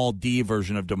 the small d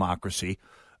version of democracy,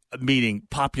 meaning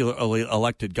popularly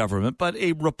elected government, but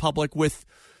a republic with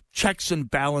checks and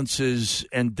balances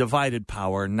and divided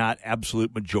power, not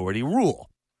absolute majority rule.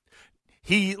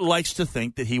 He likes to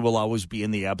think that he will always be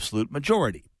in the absolute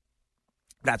majority.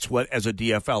 That's what, as a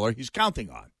DFLer, he's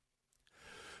counting on.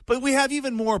 But we have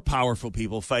even more powerful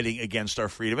people fighting against our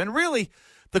freedom. And really,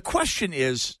 the question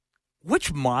is,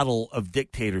 which model of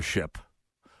dictatorship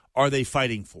are they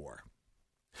fighting for?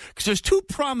 Because there's two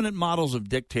prominent models of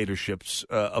dictatorships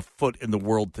afoot in the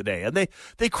world today, and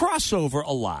they cross over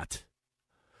a lot,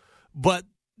 but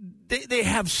they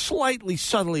have slightly,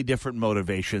 subtly different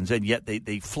motivations, and yet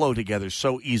they flow together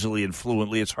so easily and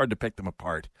fluently, it's hard to pick them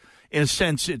apart. In a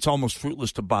sense, it's almost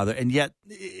fruitless to bother, and yet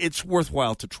it's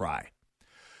worthwhile to try.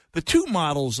 The two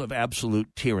models of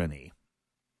absolute tyranny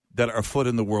that are afoot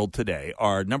in the world today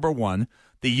are, number one,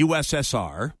 the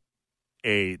USSR,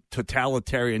 a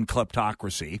totalitarian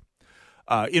kleptocracy,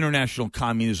 international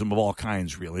communism of all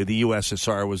kinds, really. The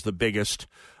USSR was the biggest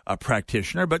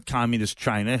practitioner, but communist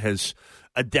China has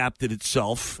adapted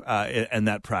itself and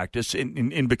that practice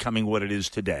in becoming what it is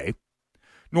today.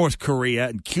 North Korea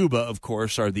and Cuba, of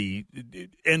course, are the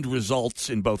end results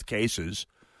in both cases.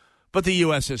 But the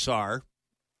USSR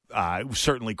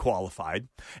certainly qualified.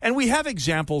 And we have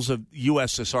examples of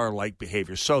USSR-like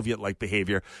behavior, Soviet-like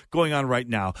behavior going on right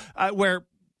now, where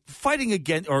fighting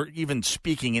against, or even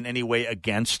speaking in any way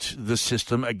against the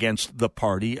system, against the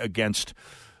party, against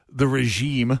the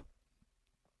regime,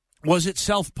 was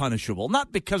itself punishable.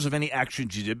 Not because of any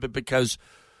actions you did, but because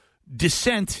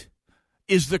dissent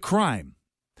is the crime.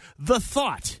 The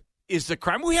thought is the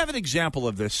crime. We have an example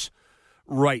of this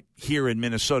right here in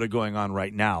Minnesota going on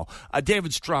right now.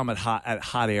 David Strom at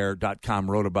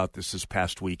hotair.com wrote about this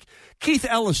past week. Keith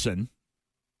Ellison,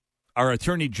 our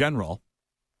Attorney General,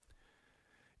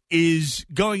 is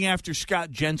going after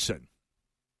Scott Jensen,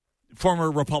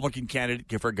 former Republican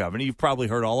candidate for governor. You've probably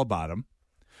heard all about him.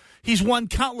 He's won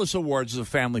countless awards as a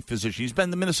family physician. He's been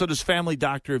the Minnesota's Family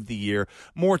Doctor of the Year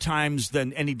more times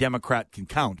than any Democrat can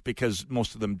count, because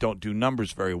most of them don't do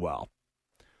numbers very well.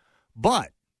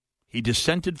 But he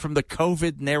dissented from the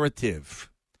COVID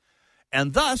narrative,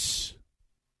 and thus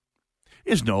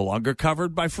is no longer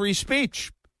covered by free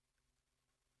speech.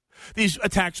 These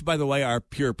attacks, by the way, are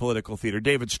pure political theater.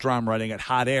 David Strom, writing at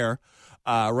Hot Air,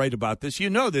 write about this.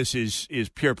 You know this is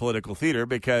pure political theater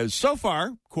because so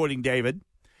far, quoting David,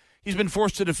 he's been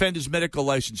forced to defend his medical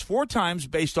license 4 times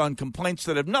based on complaints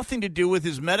that have nothing to do with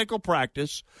his medical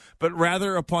practice, but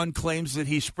rather upon claims that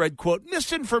he spread, quote,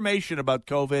 misinformation about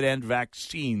COVID and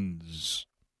vaccines.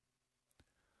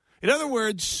 In other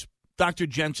words, Dr.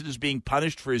 Jensen is being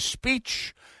punished for his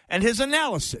speech and his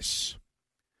analysis.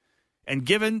 And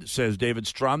given, says David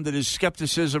Strom, that his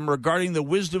skepticism regarding the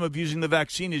wisdom of using the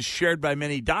vaccine is shared by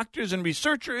many doctors and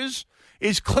researchers,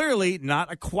 is clearly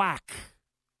not a quack.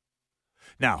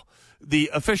 Now, the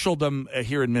officialdom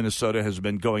here in Minnesota has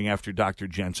been going after Dr.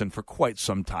 Jensen for quite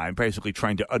some time, basically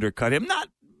trying to undercut him, not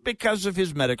because of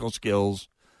his medical skills,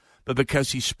 but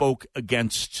because he spoke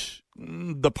against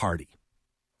the party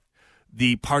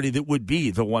that would be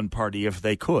the one party if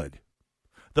they could,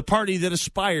 the party that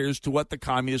aspires to what the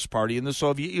Communist Party in the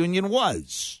Soviet Union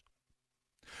was,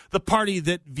 the party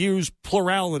that views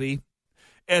plurality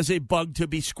as a bug to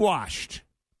be squashed.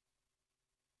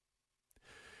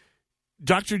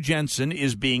 Dr. Jensen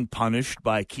is being punished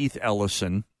by Keith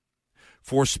Ellison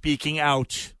for speaking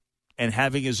out and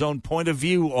having his own point of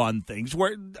view on things,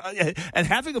 and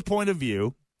having a point of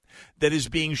view that is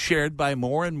being shared by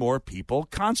more and more people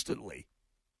constantly.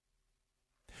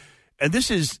 And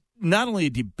this is not only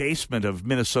a debasement of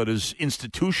Minnesota's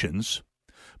institutions,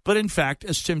 but in fact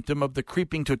a symptom of the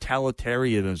creeping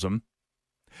totalitarianism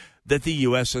that the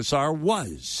USSR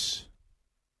was.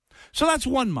 So that's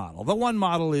one model. The one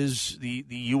model is the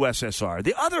USSR.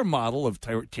 The other model of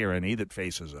tyranny that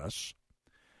faces us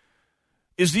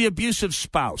is the abusive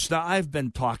spouse. Now, I've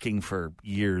been talking for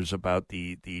years about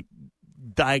the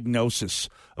diagnosis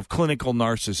of clinical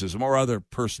narcissism or other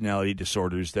personality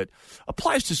disorders that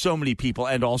applies to so many people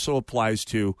and also applies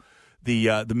to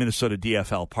the Minnesota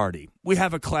DFL party. We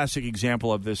have a classic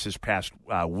example of this past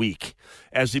week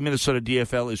as the Minnesota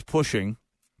DFL is pushing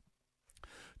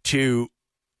to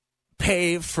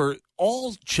pay for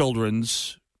all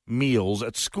children's meals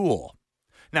at school.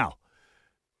 Now,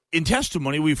 in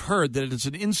testimony, we've heard that it's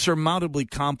an insurmountably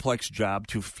complex job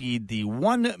to feed the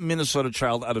one Minnesota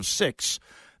child out of 6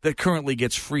 that currently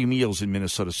gets free meals in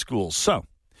Minnesota schools. So,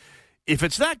 if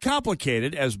it's that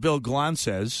complicated, as Bill Glahn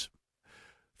says,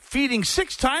 feeding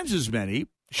 6 times as many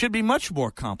should be much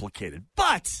more complicated.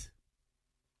 But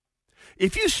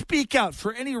if you speak out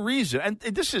for any reason, and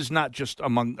this is not just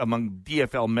among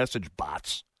DFL message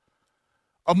bots,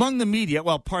 among the media,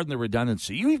 well, pardon the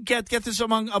redundancy, you get this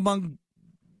among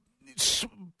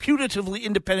putatively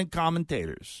independent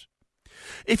commentators.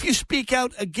 If you speak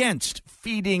out against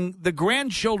feeding the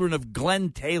grandchildren of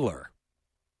Glenn Taylor,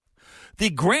 the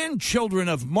grandchildren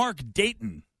of Mark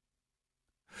Dayton,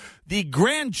 The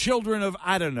grandchildren of,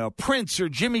 I don't know, Prince or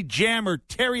Jimmy Jam or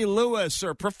Terry Lewis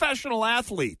or professional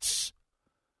athletes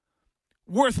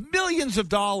worth millions of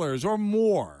dollars or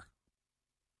more.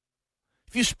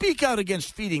 If you speak out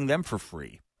against feeding them for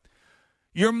free,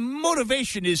 your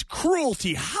motivation is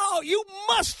cruelty. How? You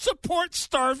must support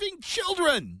starving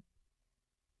children.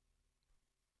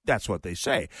 That's what they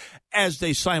say, as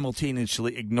they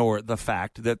simultaneously ignore the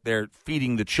fact that their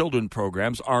Feeding the Children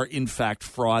programs are, in fact,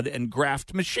 fraud and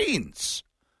graft machines.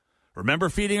 Remember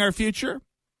Feeding Our Future?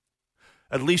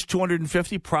 At least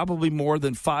 250, probably more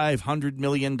than $500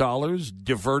 million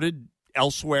diverted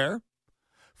elsewhere.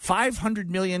 $500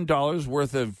 million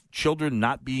worth of children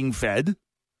not being fed.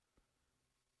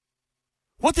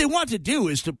 What they want to do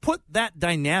is to put that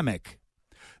dynamic,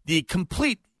 the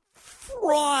complete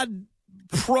fraud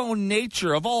prone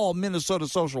nature of all Minnesota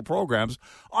social programs,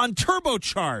 on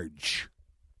turbocharge.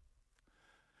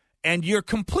 And you're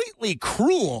completely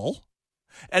cruel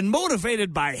and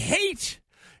motivated by hate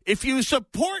if you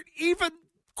support even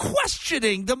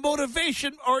questioning the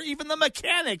motivation or even the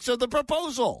mechanics of the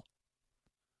proposal.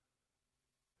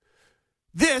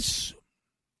 This,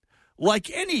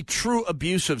 like any true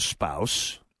abusive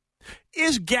spouse,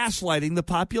 is gaslighting the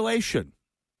population.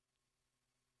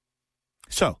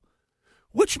 So,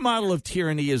 which model of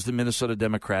tyranny is the Minnesota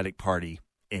Democratic Party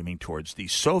aiming towards? The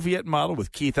Soviet model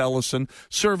with Keith Ellison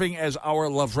serving as our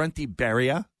Lavrenti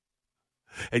Beria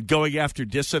and going after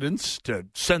dissidents to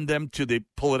send them to the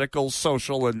political,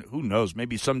 social, and who knows,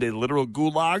 maybe someday literal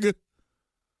gulag?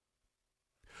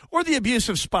 Or the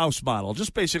abusive spouse model,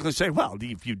 just basically say, well,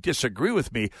 if you disagree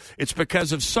with me, it's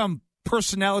because of some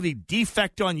personality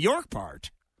defect on your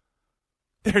part.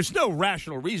 There's no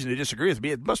rational reason to disagree with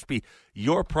me. It must be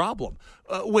your problem.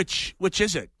 Which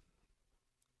is it?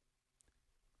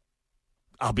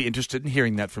 I'll be interested in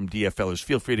hearing that from DFLers.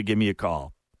 Feel free to give me a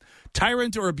call.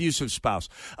 Tyrant or abusive spouse?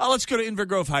 Let's go to Inver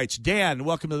Grove Heights. Dan,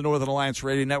 welcome to the Northern Alliance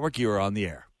Radio Network. You are on the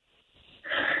air.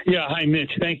 Yeah, hi,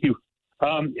 Mitch. Thank you.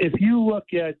 If you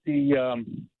look at the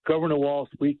Governor Walz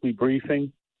weekly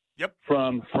briefing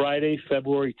from Friday,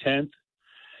 February 10th,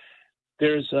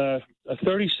 there's a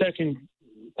 30-second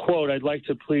quote I'd like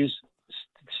to please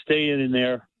stay in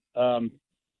there,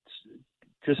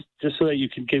 just so that you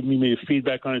can give me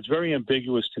feedback on it. It's very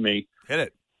ambiguous to me. Hit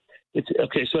it.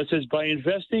 So it says, by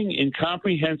investing in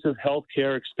comprehensive health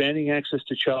care, expanding access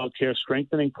to child care,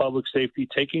 strengthening public safety,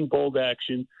 taking bold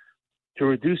action to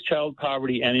reduce child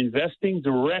poverty, and investing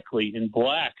directly in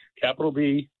Black, capital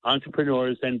B,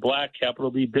 entrepreneurs and Black,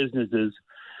 capital B, businesses,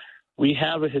 we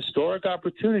have a historic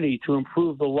opportunity to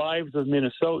improve the lives of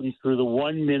Minnesotans through the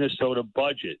One Minnesota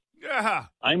budget. Yeah.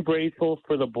 I'm grateful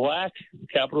for the Black,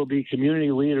 capital B,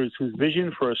 community leaders whose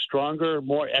vision for a stronger,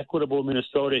 more equitable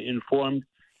Minnesota informed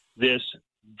this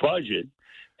budget.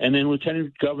 And then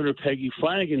Lieutenant Governor Peggy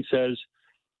Flanagan says,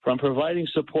 from providing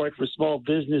support for small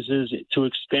businesses to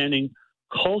expanding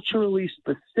culturally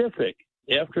specific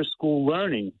after-school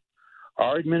learning,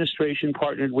 our administration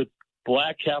partnered with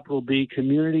Black, capital B,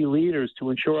 community leaders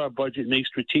to ensure our budget makes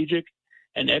strategic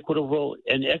and equitable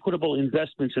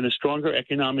investments in a stronger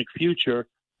economic future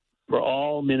for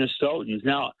all Minnesotans.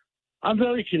 Now, I'm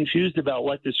very confused about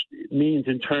what this means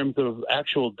in terms of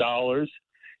actual dollars.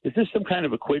 Is this some kind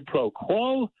of a quid pro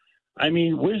quo? I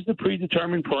mean, where's the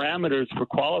predetermined parameters for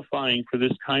qualifying for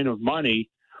this kind of money?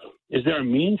 Is there a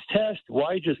means test?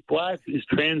 Why just Black? Is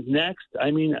trans next?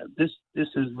 I mean, this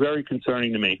is very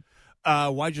concerning to me.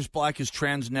 Why just Black is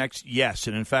trans next? Yes,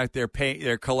 and in fact,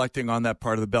 they're collecting on that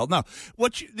part of the bill. Now,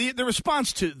 the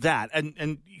response to that,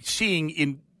 and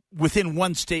seeing within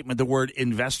one statement the word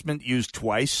investment used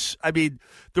twice. I mean,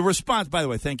 the response. By the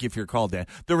way, thank you for your call, Dan.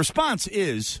 The response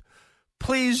is,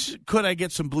 please, could I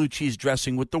get some blue cheese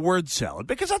dressing with the word salad?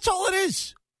 Because that's all it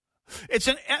is. It's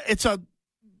a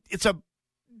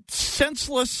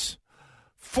senseless,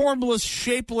 formless,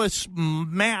 shapeless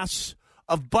mass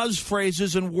of buzz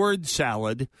phrases and word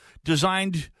salad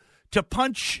designed to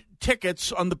punch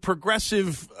tickets on the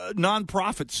progressive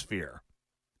nonprofit sphere.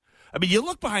 I mean, you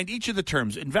look behind each of the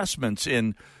terms, investments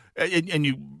in, and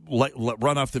you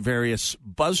run off the various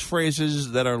buzz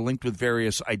phrases that are linked with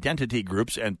various identity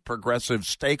groups and progressive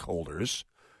stakeholders.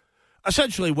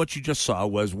 Essentially, what you just saw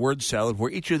was word salad,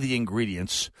 where each of the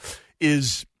ingredients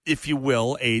is, if you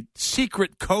will, a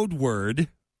secret code word.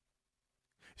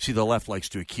 See, the left likes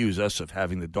to accuse us of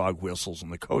having the dog whistles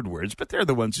and the code words, but they're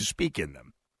the ones who speak in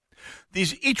them.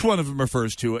 Each one of them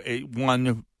refers to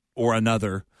one or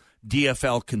another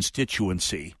DFL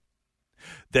constituency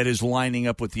that is lining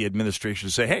up with the administration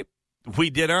to say, hey,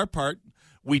 we did our part.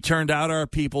 We turned out our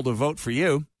people to vote for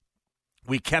you.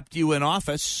 We kept you in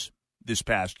office this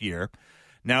past year.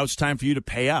 Now it's time for you to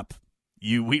pay up.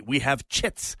 We have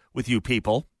chits with you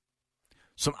people.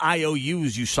 Some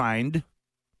IOUs you signed.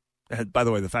 By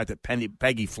the way, the fact that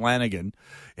Peggy Flanagan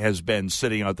has been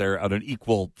sitting out there on an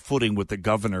equal footing with the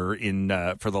governor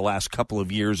for the last couple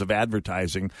of years of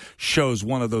advertising shows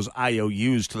one of those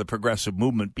IOUs to the progressive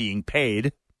movement being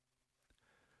paid.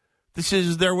 This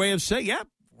is their way of saying, yeah,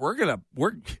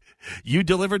 you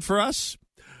delivered for us.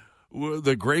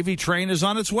 The gravy train is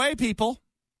on its way, people.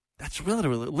 That's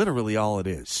literally all it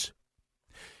is.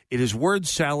 It is word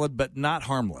salad, but not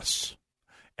harmless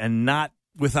and not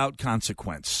without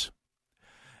consequence.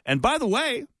 And by the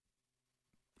way,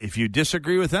 if you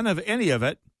disagree with any of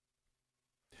it,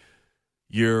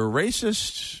 you're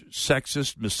racist,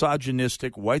 sexist,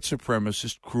 misogynistic, white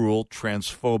supremacist, cruel,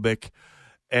 transphobic,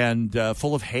 and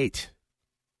full of hate.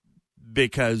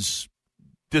 Because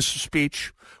this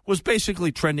speech was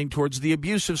basically trending towards the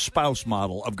abusive spouse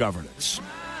model of governance.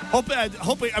 I'm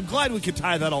glad we could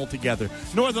tie that all together.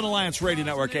 Northern Alliance Radio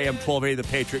Network, AM 1280, The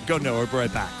Patriot. Go nowhere. We'll be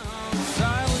right back.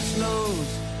 Silence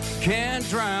knows can't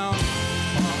drown.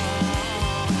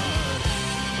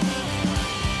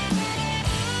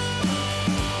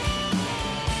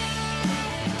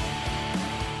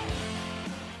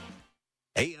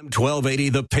 AM 1280,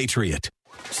 The Patriot.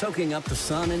 Soaking up the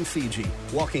sun in Fiji,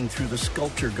 walking through the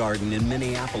sculpture garden in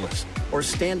Minneapolis, or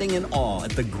standing in awe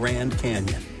at the Grand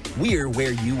Canyon. We're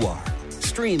where you are.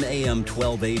 Stream AM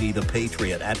 1280 The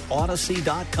Patriot at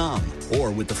Odyssey.com or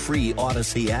with the free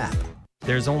Odyssey app.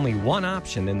 There's only one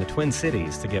option in the Twin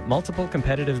Cities to get multiple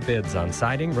competitive bids on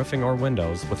siding, roofing, or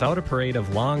windows without a parade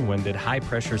of long-winded,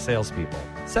 high-pressure salespeople.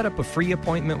 Set up a free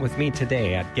appointment with me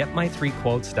today at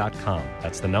GetMy3Quotes.com.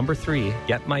 That's the number 3,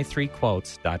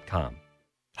 GetMy3Quotes.com.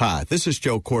 Hi, this is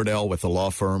Joe Cordell with the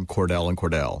law firm Cordell &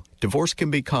 Cordell. Divorce can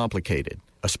be complicated,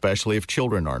 especially if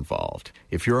children are involved.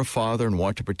 If you're a father and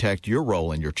want to protect your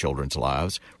role in your children's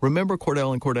lives, remember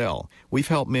Cordell & Cordell. We've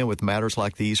helped men with matters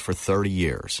like these for 30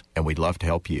 years, and we'd love to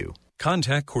help you.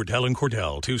 Contact Cordell &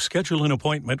 Cordell to schedule an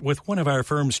appointment with one of our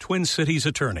firm's Twin Cities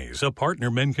attorneys, a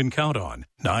partner men can count on.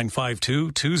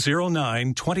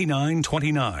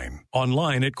 952-209-2929.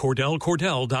 Online at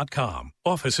CordellCordell.com.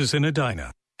 Offices in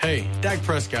Edina. Hey, Dak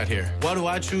Prescott here. Why do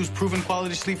I choose proven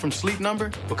quality sleep from Sleep Number?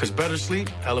 Because better sleep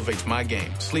elevates my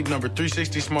game. Sleep Number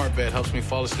 360 Smart Bed helps me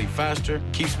fall asleep faster,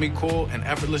 keeps me cool, and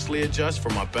effortlessly adjusts for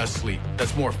my best sleep.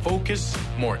 That's more focus,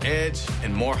 more edge,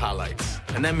 and more highlights.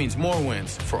 And that means more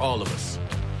wins for all of us.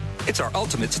 It's our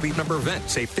ultimate Sleep Number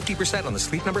event. Save 50% on the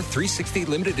Sleep Number 360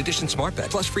 limited edition smart bed,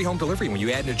 plus free home delivery when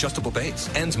you add an adjustable base.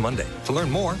 Ends Monday. To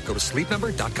learn more, go to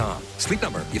sleepnumber.com. Sleep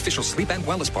Number, the official sleep and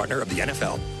wellness partner of the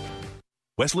NFL.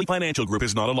 Wesley Financial Group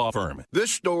is not a law firm.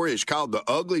 This story is called The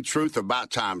Ugly Truth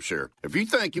About Timeshare. If you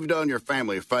think you've done your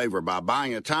family a favor by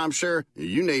buying a timeshare,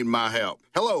 you need my help.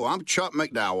 Hello, I'm Chuck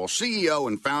McDowell, CEO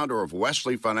and founder of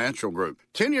Wesley Financial Group.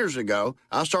 10 years ago,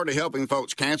 I started helping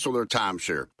folks cancel their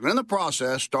timeshare. And in the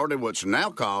process, started what's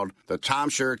now called the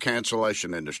timeshare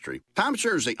cancellation industry.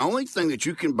 Timeshare is the only thing that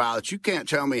you can buy that you can't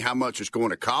tell me how much it's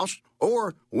going to cost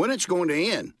or when it's going to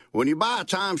end. When you buy a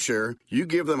timeshare, you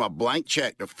give them a blank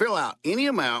check to fill out any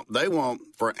amount they want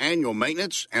for annual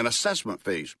maintenance and assessment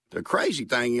fees. The crazy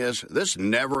thing is, this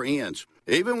never ends.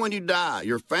 Even when you die,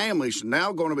 your family's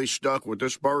now going to be stuck with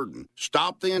this burden.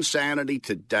 Stop the insanity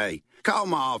today. Call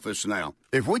my office now.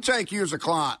 If we take you as a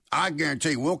client, I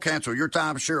guarantee we'll cancel your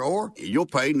timeshare or you'll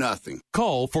pay nothing.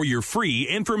 Call for your free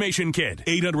information kit.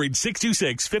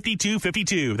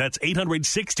 800-626-5252. That's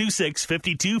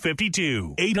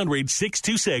 800-626-5252.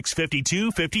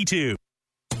 800-626-5252.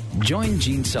 Join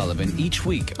Gene Sullivan each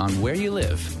week on Where You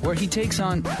Live, where he takes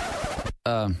on...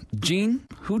 Gene,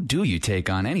 who do you take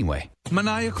on anyway?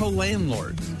 Maniacal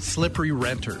landlords, slippery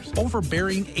renters,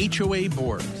 overbearing HOA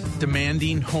boards,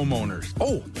 demanding homeowners.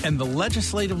 Oh, and the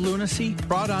legislative lunacy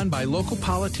brought on by local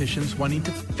politicians wanting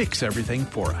to fix everything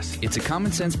for us. It's a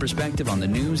common sense perspective on the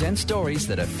news and stories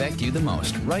that affect you the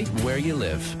most, right where you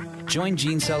live. Join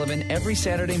Gene Sullivan every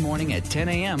Saturday morning at 10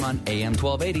 a.m. on AM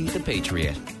 1280, The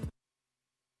Patriot.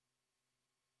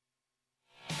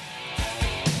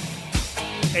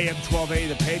 AM 1280,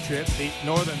 The Patriot, the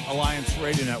Northern Alliance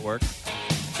Radio Network.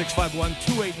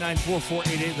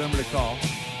 651-289-4488, the number to call.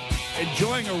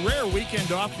 Enjoying a rare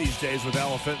weekend off these days with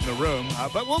Elephant in the Room.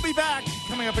 But we'll be back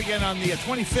coming up again on the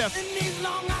 25th.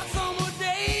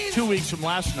 2 weeks from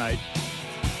last night.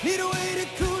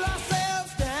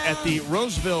 At the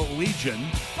Roseville Legion.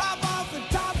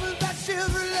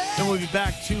 Then we'll be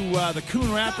back to the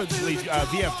Coon Rapids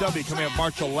VFW coming up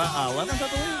March 11th, I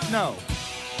believe?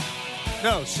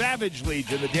 No, Savage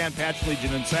Legion, the Dan Patch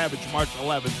Legion in Savage, March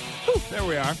 11th. Whew, there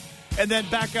we are. And then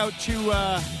back out to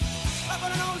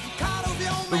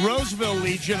the Roseville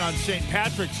Legion on St.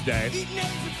 Patrick's Day.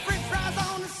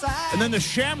 And then the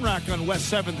Shamrock on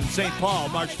West 7th in St. Paul,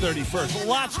 March 31st.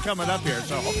 Lots coming up here,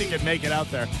 so I hope you can make it out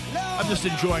there. I'm just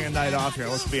enjoying a night off here,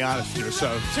 let's be honest here.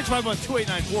 So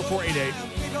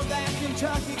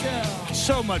 651-289-4488.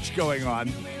 So much going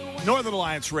on. Northern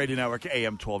Alliance Radio Network,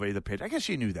 AM 1280, The Pitch. I guess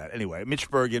you knew that. Anyway, Mitch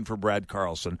Berg in for Brad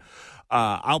Carlson.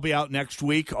 I'll be out next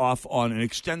week off on an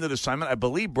extended assignment. I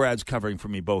believe Brad's covering for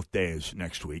me both days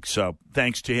next week, so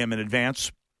thanks to him in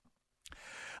advance.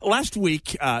 Last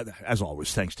week, as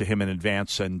always, thanks to him in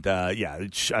advance, and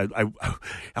I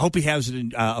hope he has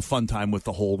a fun time with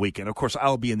the whole weekend. Of course,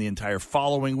 I'll be in the entire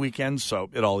following weekend, so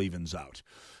it all evens out.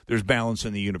 There's balance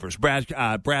in the universe. Brad,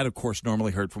 of course,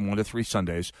 normally heard from 1 to 3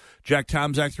 Sundays. Jack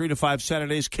Tomzak, 3 to 5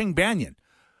 Saturdays. King Banyan,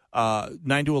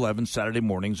 9 to 11 Saturday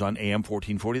mornings on AM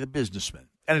 1440, The Businessman.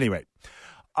 At any rate,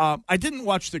 I didn't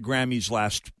watch the Grammys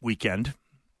last weekend,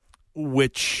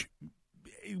 which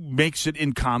makes it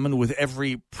in common with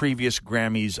every previous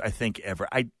Grammys, I think, ever.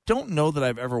 I don't know that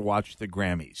I've ever watched the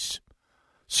Grammys.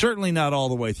 Certainly not all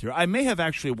the way through. I may have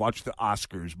actually watched the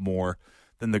Oscars more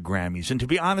than the Grammys. And to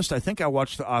be honest, I think I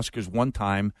watched the Oscars one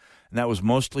time, and that was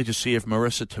mostly to see if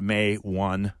Marissa Tomei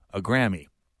won a Grammy.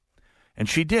 And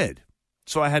she did.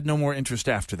 So I had no more interest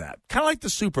after that. Kind of like the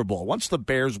Super Bowl. Once the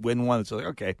Bears win one, it's like,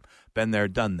 okay, been there,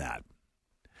 done that.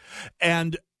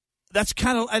 And that's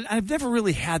kind of, I've never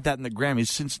really had that in the Grammys,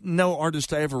 since no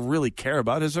artist I ever really care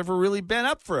about has ever really been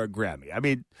up for a Grammy. I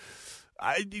mean,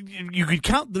 you could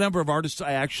count the number of artists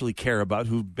I actually care about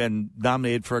who've been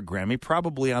nominated for a Grammy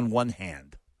probably on one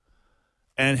hand,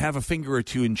 and have a finger or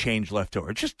two in change left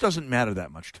over. It just doesn't matter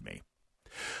that much to me.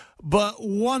 But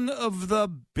one of the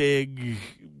big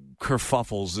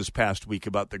kerfuffles this past week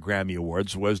about the Grammy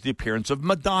Awards was the appearance of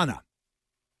Madonna,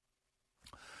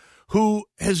 who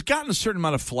has gotten a certain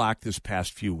amount of flack this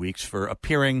past few weeks for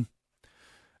appearing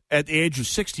at the age of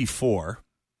 64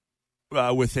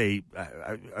 with a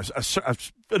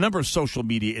number of social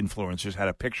media influencers had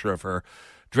a picture of her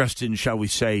dressed in, shall we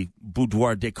say,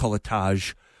 boudoir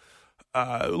décolletage,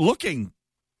 looking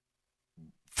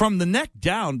from the neck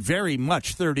down very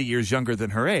much 30 years younger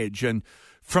than her age, and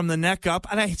from the neck up,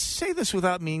 and I say this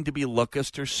without meaning to be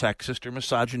lookist or sexist or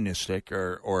misogynistic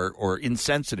or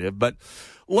insensitive, but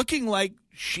looking like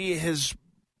she has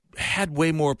had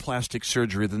way more plastic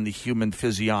surgery than the human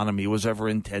physiognomy was ever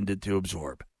intended to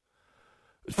absorb.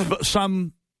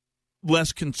 Some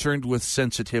less concerned with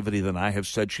sensitivity than I have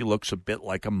said she looks a bit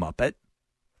like a Muppet.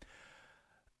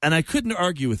 And I couldn't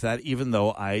argue with that, even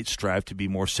though I strive to be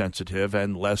more sensitive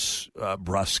and less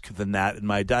brusque than that in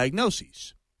my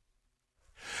diagnoses.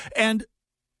 And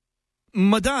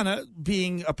Madonna,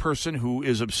 being a person who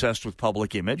is obsessed with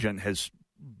public image and has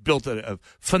built a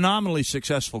phenomenally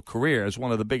successful career as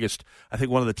one of the biggest, I think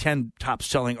one of the 10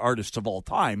 top-selling artists of all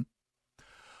time,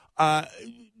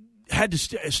 had to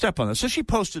step on this. So she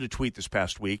posted a tweet this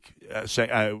past week, saying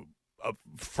a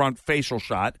front facial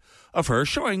shot of her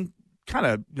showing kind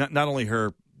of not only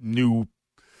her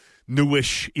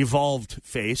newish, evolved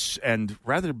face and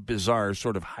rather bizarre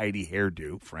sort of Heidi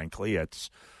hairdo, frankly. It's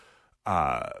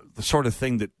the sort of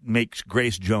thing that makes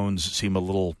Grace Jones seem a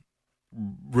little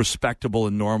respectable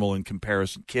and normal in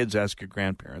comparison. Kids, ask your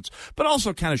grandparents. But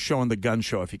also kind of showing the gun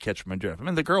show, if you catch my drift. I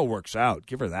mean, the girl works out.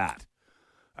 Give her that.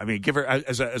 I mean, give her,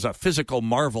 as a physical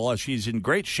marvel, she's in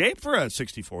great shape for a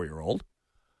 64-year-old.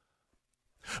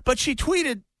 But she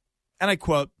tweeted, and I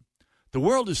quote, "The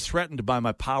world is threatened by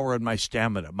my power and my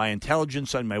stamina, my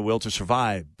intelligence and my will to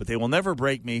survive, but they will never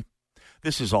break me.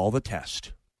 This is all the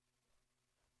test."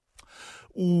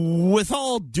 With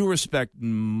all due respect,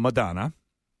 Madonna,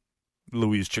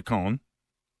 Louise Chacon,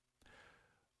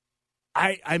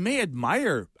 I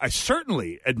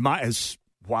certainly admire,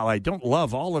 while I don't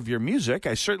love all of your music,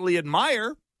 I certainly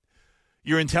admire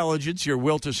your intelligence, your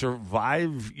will to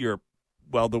survive, the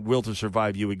will to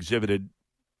survive you exhibited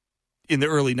in the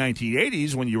early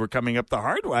 1980s when you were coming up the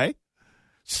hard way.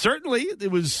 Certainly,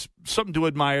 it was something to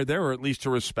admire there, or at least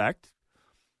to respect.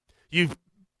 You've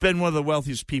been one of the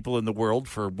wealthiest people in the world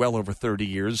for well over 30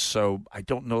 years, so I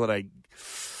don't know that I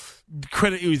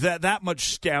credit you that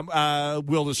much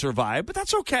will to survive, but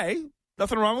that's okay.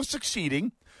 Nothing wrong with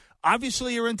succeeding.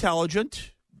 Obviously, you're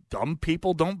intelligent. Dumb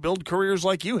people don't build careers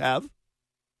like you have.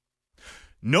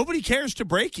 Nobody cares to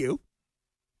break you.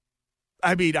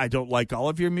 I mean, I don't like all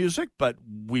of your music, but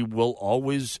we will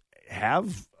always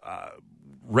have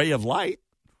Ray of Light.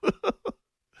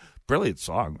 Brilliant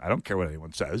song. I don't care what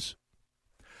anyone says.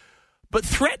 But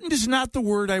threatened is not the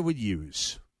word I would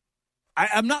use.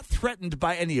 I'm not threatened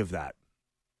by any of that.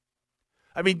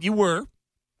 I mean, you were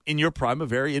in your prime, a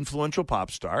very influential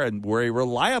pop star, and were a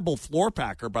reliable floor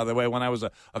packer, by the way, when I was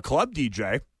a club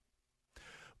DJ.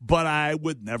 But I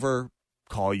would never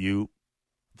call you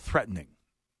threatening.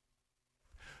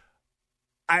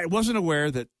 I wasn't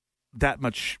aware that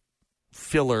much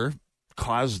filler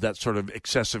caused that sort of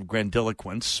excessive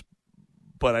grandiloquence,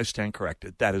 but I stand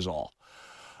corrected. That is all.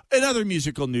 In other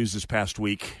musical news this past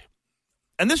week,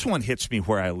 and this one hits me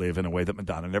where I live in a way that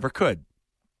Madonna never could.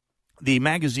 The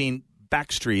magazine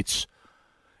Backstreets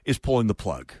is pulling the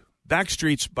plug.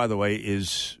 Backstreets, by the way,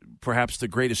 is perhaps the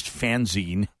greatest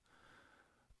fanzine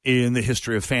in the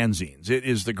history of fanzines. It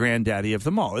is the granddaddy of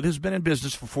them all. It has been in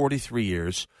business for 43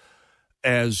 years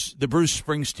as the Bruce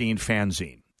Springsteen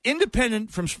fanzine.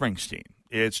 Independent from Springsteen.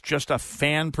 It's just a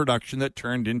fan production that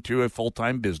turned into a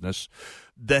full-time business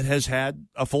that has had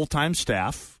a full-time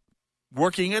staff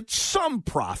working at some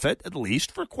profit, at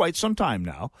least, for quite some time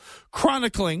now,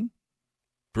 chronicling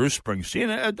Bruce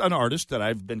Springsteen, an artist that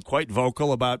I've been quite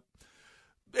vocal about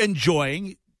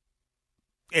enjoying,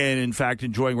 and in fact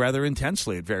enjoying rather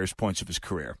intensely at various points of his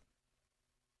career.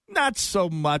 Not so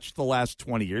much the last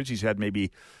 20 years. He's had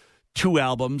maybe 3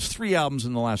 albums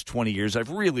in the last 20 years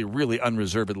I've really, really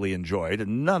unreservedly enjoyed,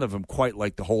 and none of them quite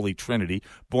like the Holy Trinity,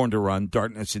 Born to Run,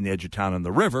 Darkness in the Edge of Town, and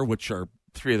The River, which are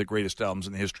 3 of the greatest albums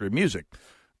in the history of music.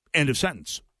 End of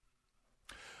sentence.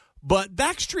 But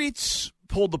Backstreets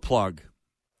pulled the plug.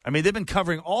 I mean, they've been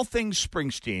covering all things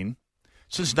Springsteen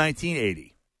since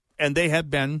 1980, and they have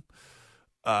been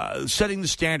setting the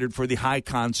standard for the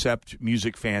high-concept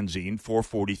music fanzine for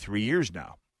 43 years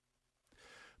now.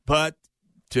 But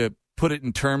to put it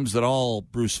in terms that all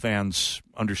Bruce fans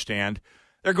understand,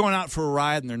 they're going out for a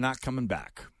ride and they're not coming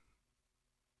back.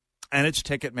 And it's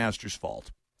Ticketmaster's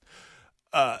fault.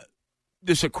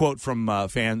 This is a quote from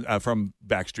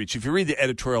Backstreets. If you read the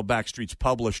editorial Backstreets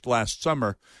published last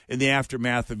summer in the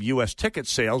aftermath of U.S. ticket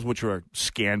sales, which were a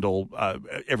scandal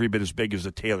every bit as big as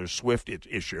the Taylor Swift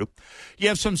issue, you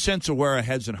have some sense of where our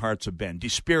heads and hearts have been.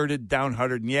 Dispirited,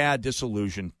 downhearted, and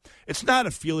disillusioned. It's not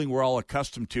a feeling we're all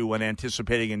accustomed to when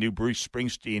anticipating a new Bruce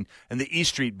Springsteen and the E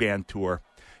Street Band tour.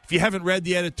 If you haven't read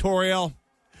the editorial,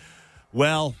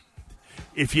 well,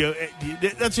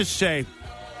 let's just say,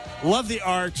 love the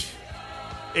art,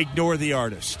 ignore the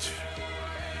artist.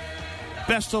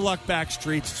 Best of luck,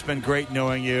 Backstreets. It's been great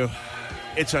knowing you.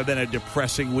 It's been a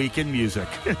depressing week in music.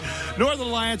 Northern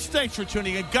Alliance, thanks for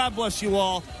tuning in. God bless you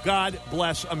all. God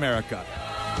bless America.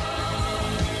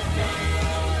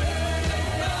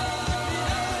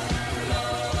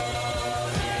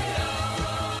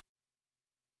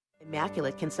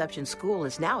 Immaculate Conception School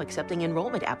is now accepting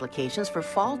enrollment applications for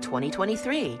fall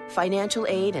 2023. Financial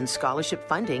aid and scholarship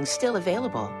funding still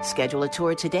available. Schedule a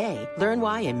tour today. Learn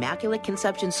why Immaculate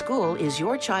Conception School is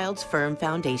your child's firm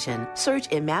foundation. Search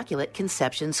Immaculate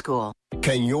Conception School.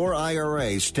 Can your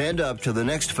IRA stand up to the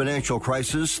next financial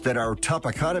crisis that our top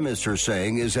economists are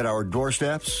saying is at our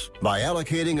doorsteps? By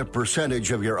allocating a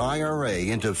percentage of your IRA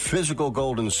into physical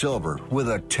gold and silver with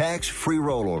a tax-free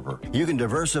rollover, you can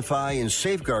diversify and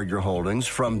safeguard your holdings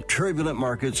from turbulent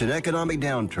markets and economic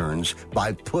downturns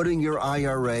by putting your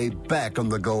IRA back on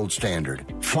the gold standard.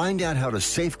 Find out how to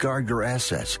safeguard your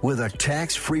assets with a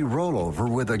tax-free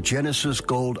rollover with a Genesis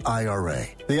Gold IRA,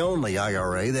 the only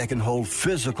IRA that can hold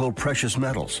physical precious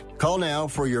metals. Call now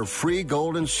for your free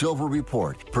gold and silver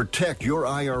report. Protect your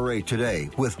IRA today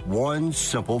with one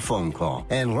simple phone call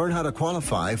and learn how to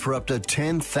qualify for up to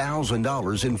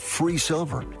 $10,000 in free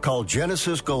silver. Call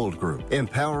Genesis Gold Group,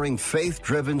 empowering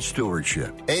faith-driven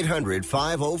stewardship.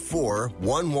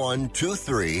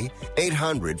 800-504-1123.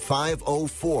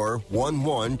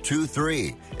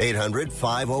 800-504-1123.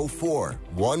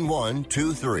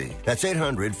 800-504-1123. That's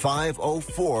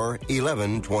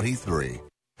 800-504-1123.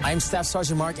 I'm Staff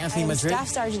Sergeant Mark Anthony Madrid. Staff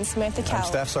Sergeant Samantha Cowell. I'm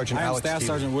Staff Sergeant Alex Staff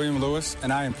Sergeant William Lewis,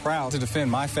 and I am proud to defend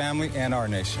my family and our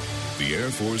nation. The Air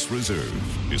Force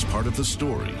Reserve is part of the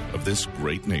story of this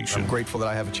great nation. I'm grateful that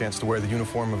I have a chance to wear the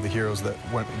uniform of the heroes that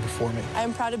went before me. I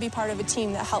am proud to be part of a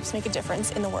team that helps make a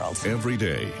difference in the world. Every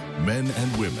day, men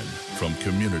and women from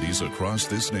communities across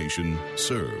this nation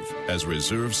serve as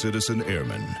reserve citizen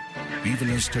airmen.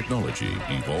 Even as technology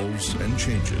evolves and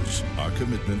changes, our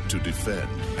commitment to defend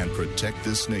and protect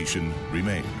this nation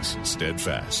remains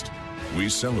steadfast. We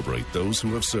celebrate those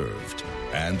who have served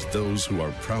and those who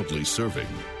are proudly serving.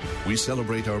 We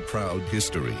celebrate our proud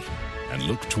history and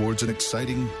look towards an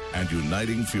exciting and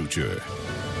uniting future.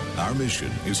 Our mission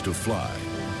is to fly,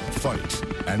 fight,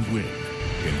 and win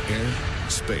in air,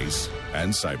 space,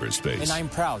 and cyberspace. And I'm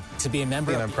proud to be a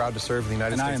member. And I'm proud to serve the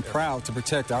United States. And I am proud to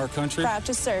protect our country. Proud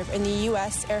to serve in the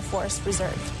U.S. Air Force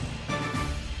Reserve.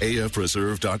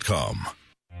 AFReserve.com.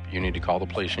 you need to call the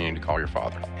police and you need to call your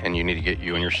father. And you need to get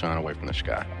you and your son away from this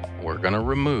guy. We're going to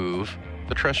remove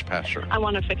the trespasser. I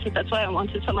want to fix it. That's why I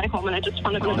want to sell my home, and I just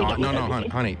want to go. No,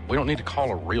 honey. We don't need to call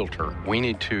a realtor. We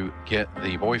need to get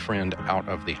the boyfriend out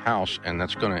of the house, and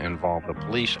that's going to involve the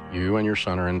police. You and your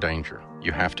son are in danger.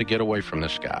 You have to get away from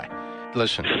this guy.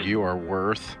 Listen, you are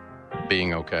worth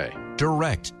being okay.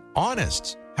 Direct,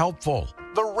 honest, helpful.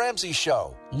 The Ramsey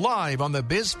Show, live on the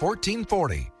Biz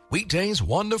 1440. Weekdays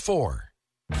 1 to 4.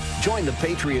 Join the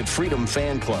Patriot Freedom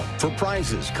Fan Club for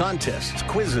prizes, contests,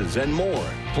 quizzes, and more.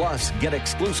 Plus, get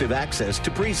exclusive access to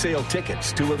pre-sale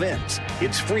tickets to events.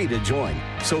 It's free to join.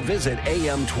 So visit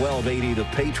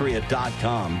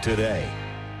am1280thepatriot.com today.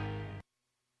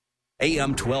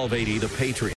 AM 1280 The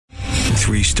Patriot.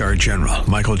 3-star General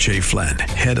Michael J. Flynn,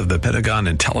 head of the Pentagon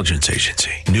Intelligence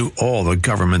Agency, knew all the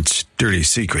government's dirty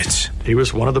secrets. He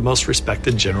was one of the most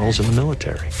respected generals in the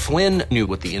military. Flynn knew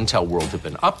what the intel world had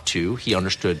been up to. He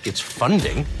understood its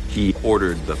funding. He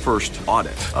ordered the first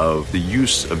audit of the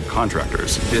use of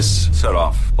contractors. This set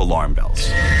off alarm bells.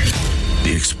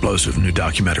 The explosive new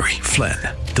documentary, Flynn,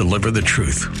 Deliver the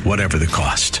Truth, Whatever the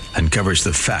Cost, uncovers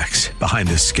the facts behind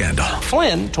this scandal.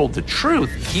 Flynn told the truth.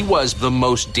 He was the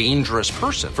most dangerous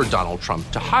person for Donald Trump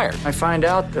to hire. I find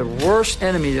out the worst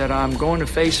enemy that I'm going to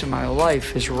face in my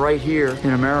life is right here in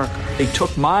America. They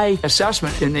took my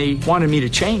assessment and they wanted me to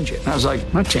change it. And I was like,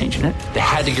 I'm not changing it. They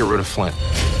had to get rid of Flynn.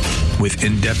 With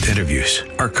in-depth interviews,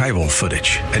 archival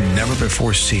footage, and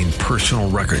never-before-seen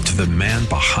personal records of the man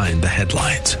behind the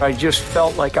headlines. I just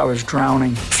felt like I was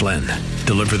drowning. Flynn,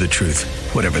 Deliver the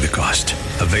Truth, Whatever the Cost.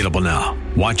 Available now.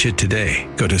 Watch it today.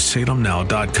 Go to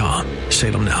salemnow.com.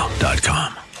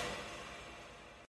 salemnow.com.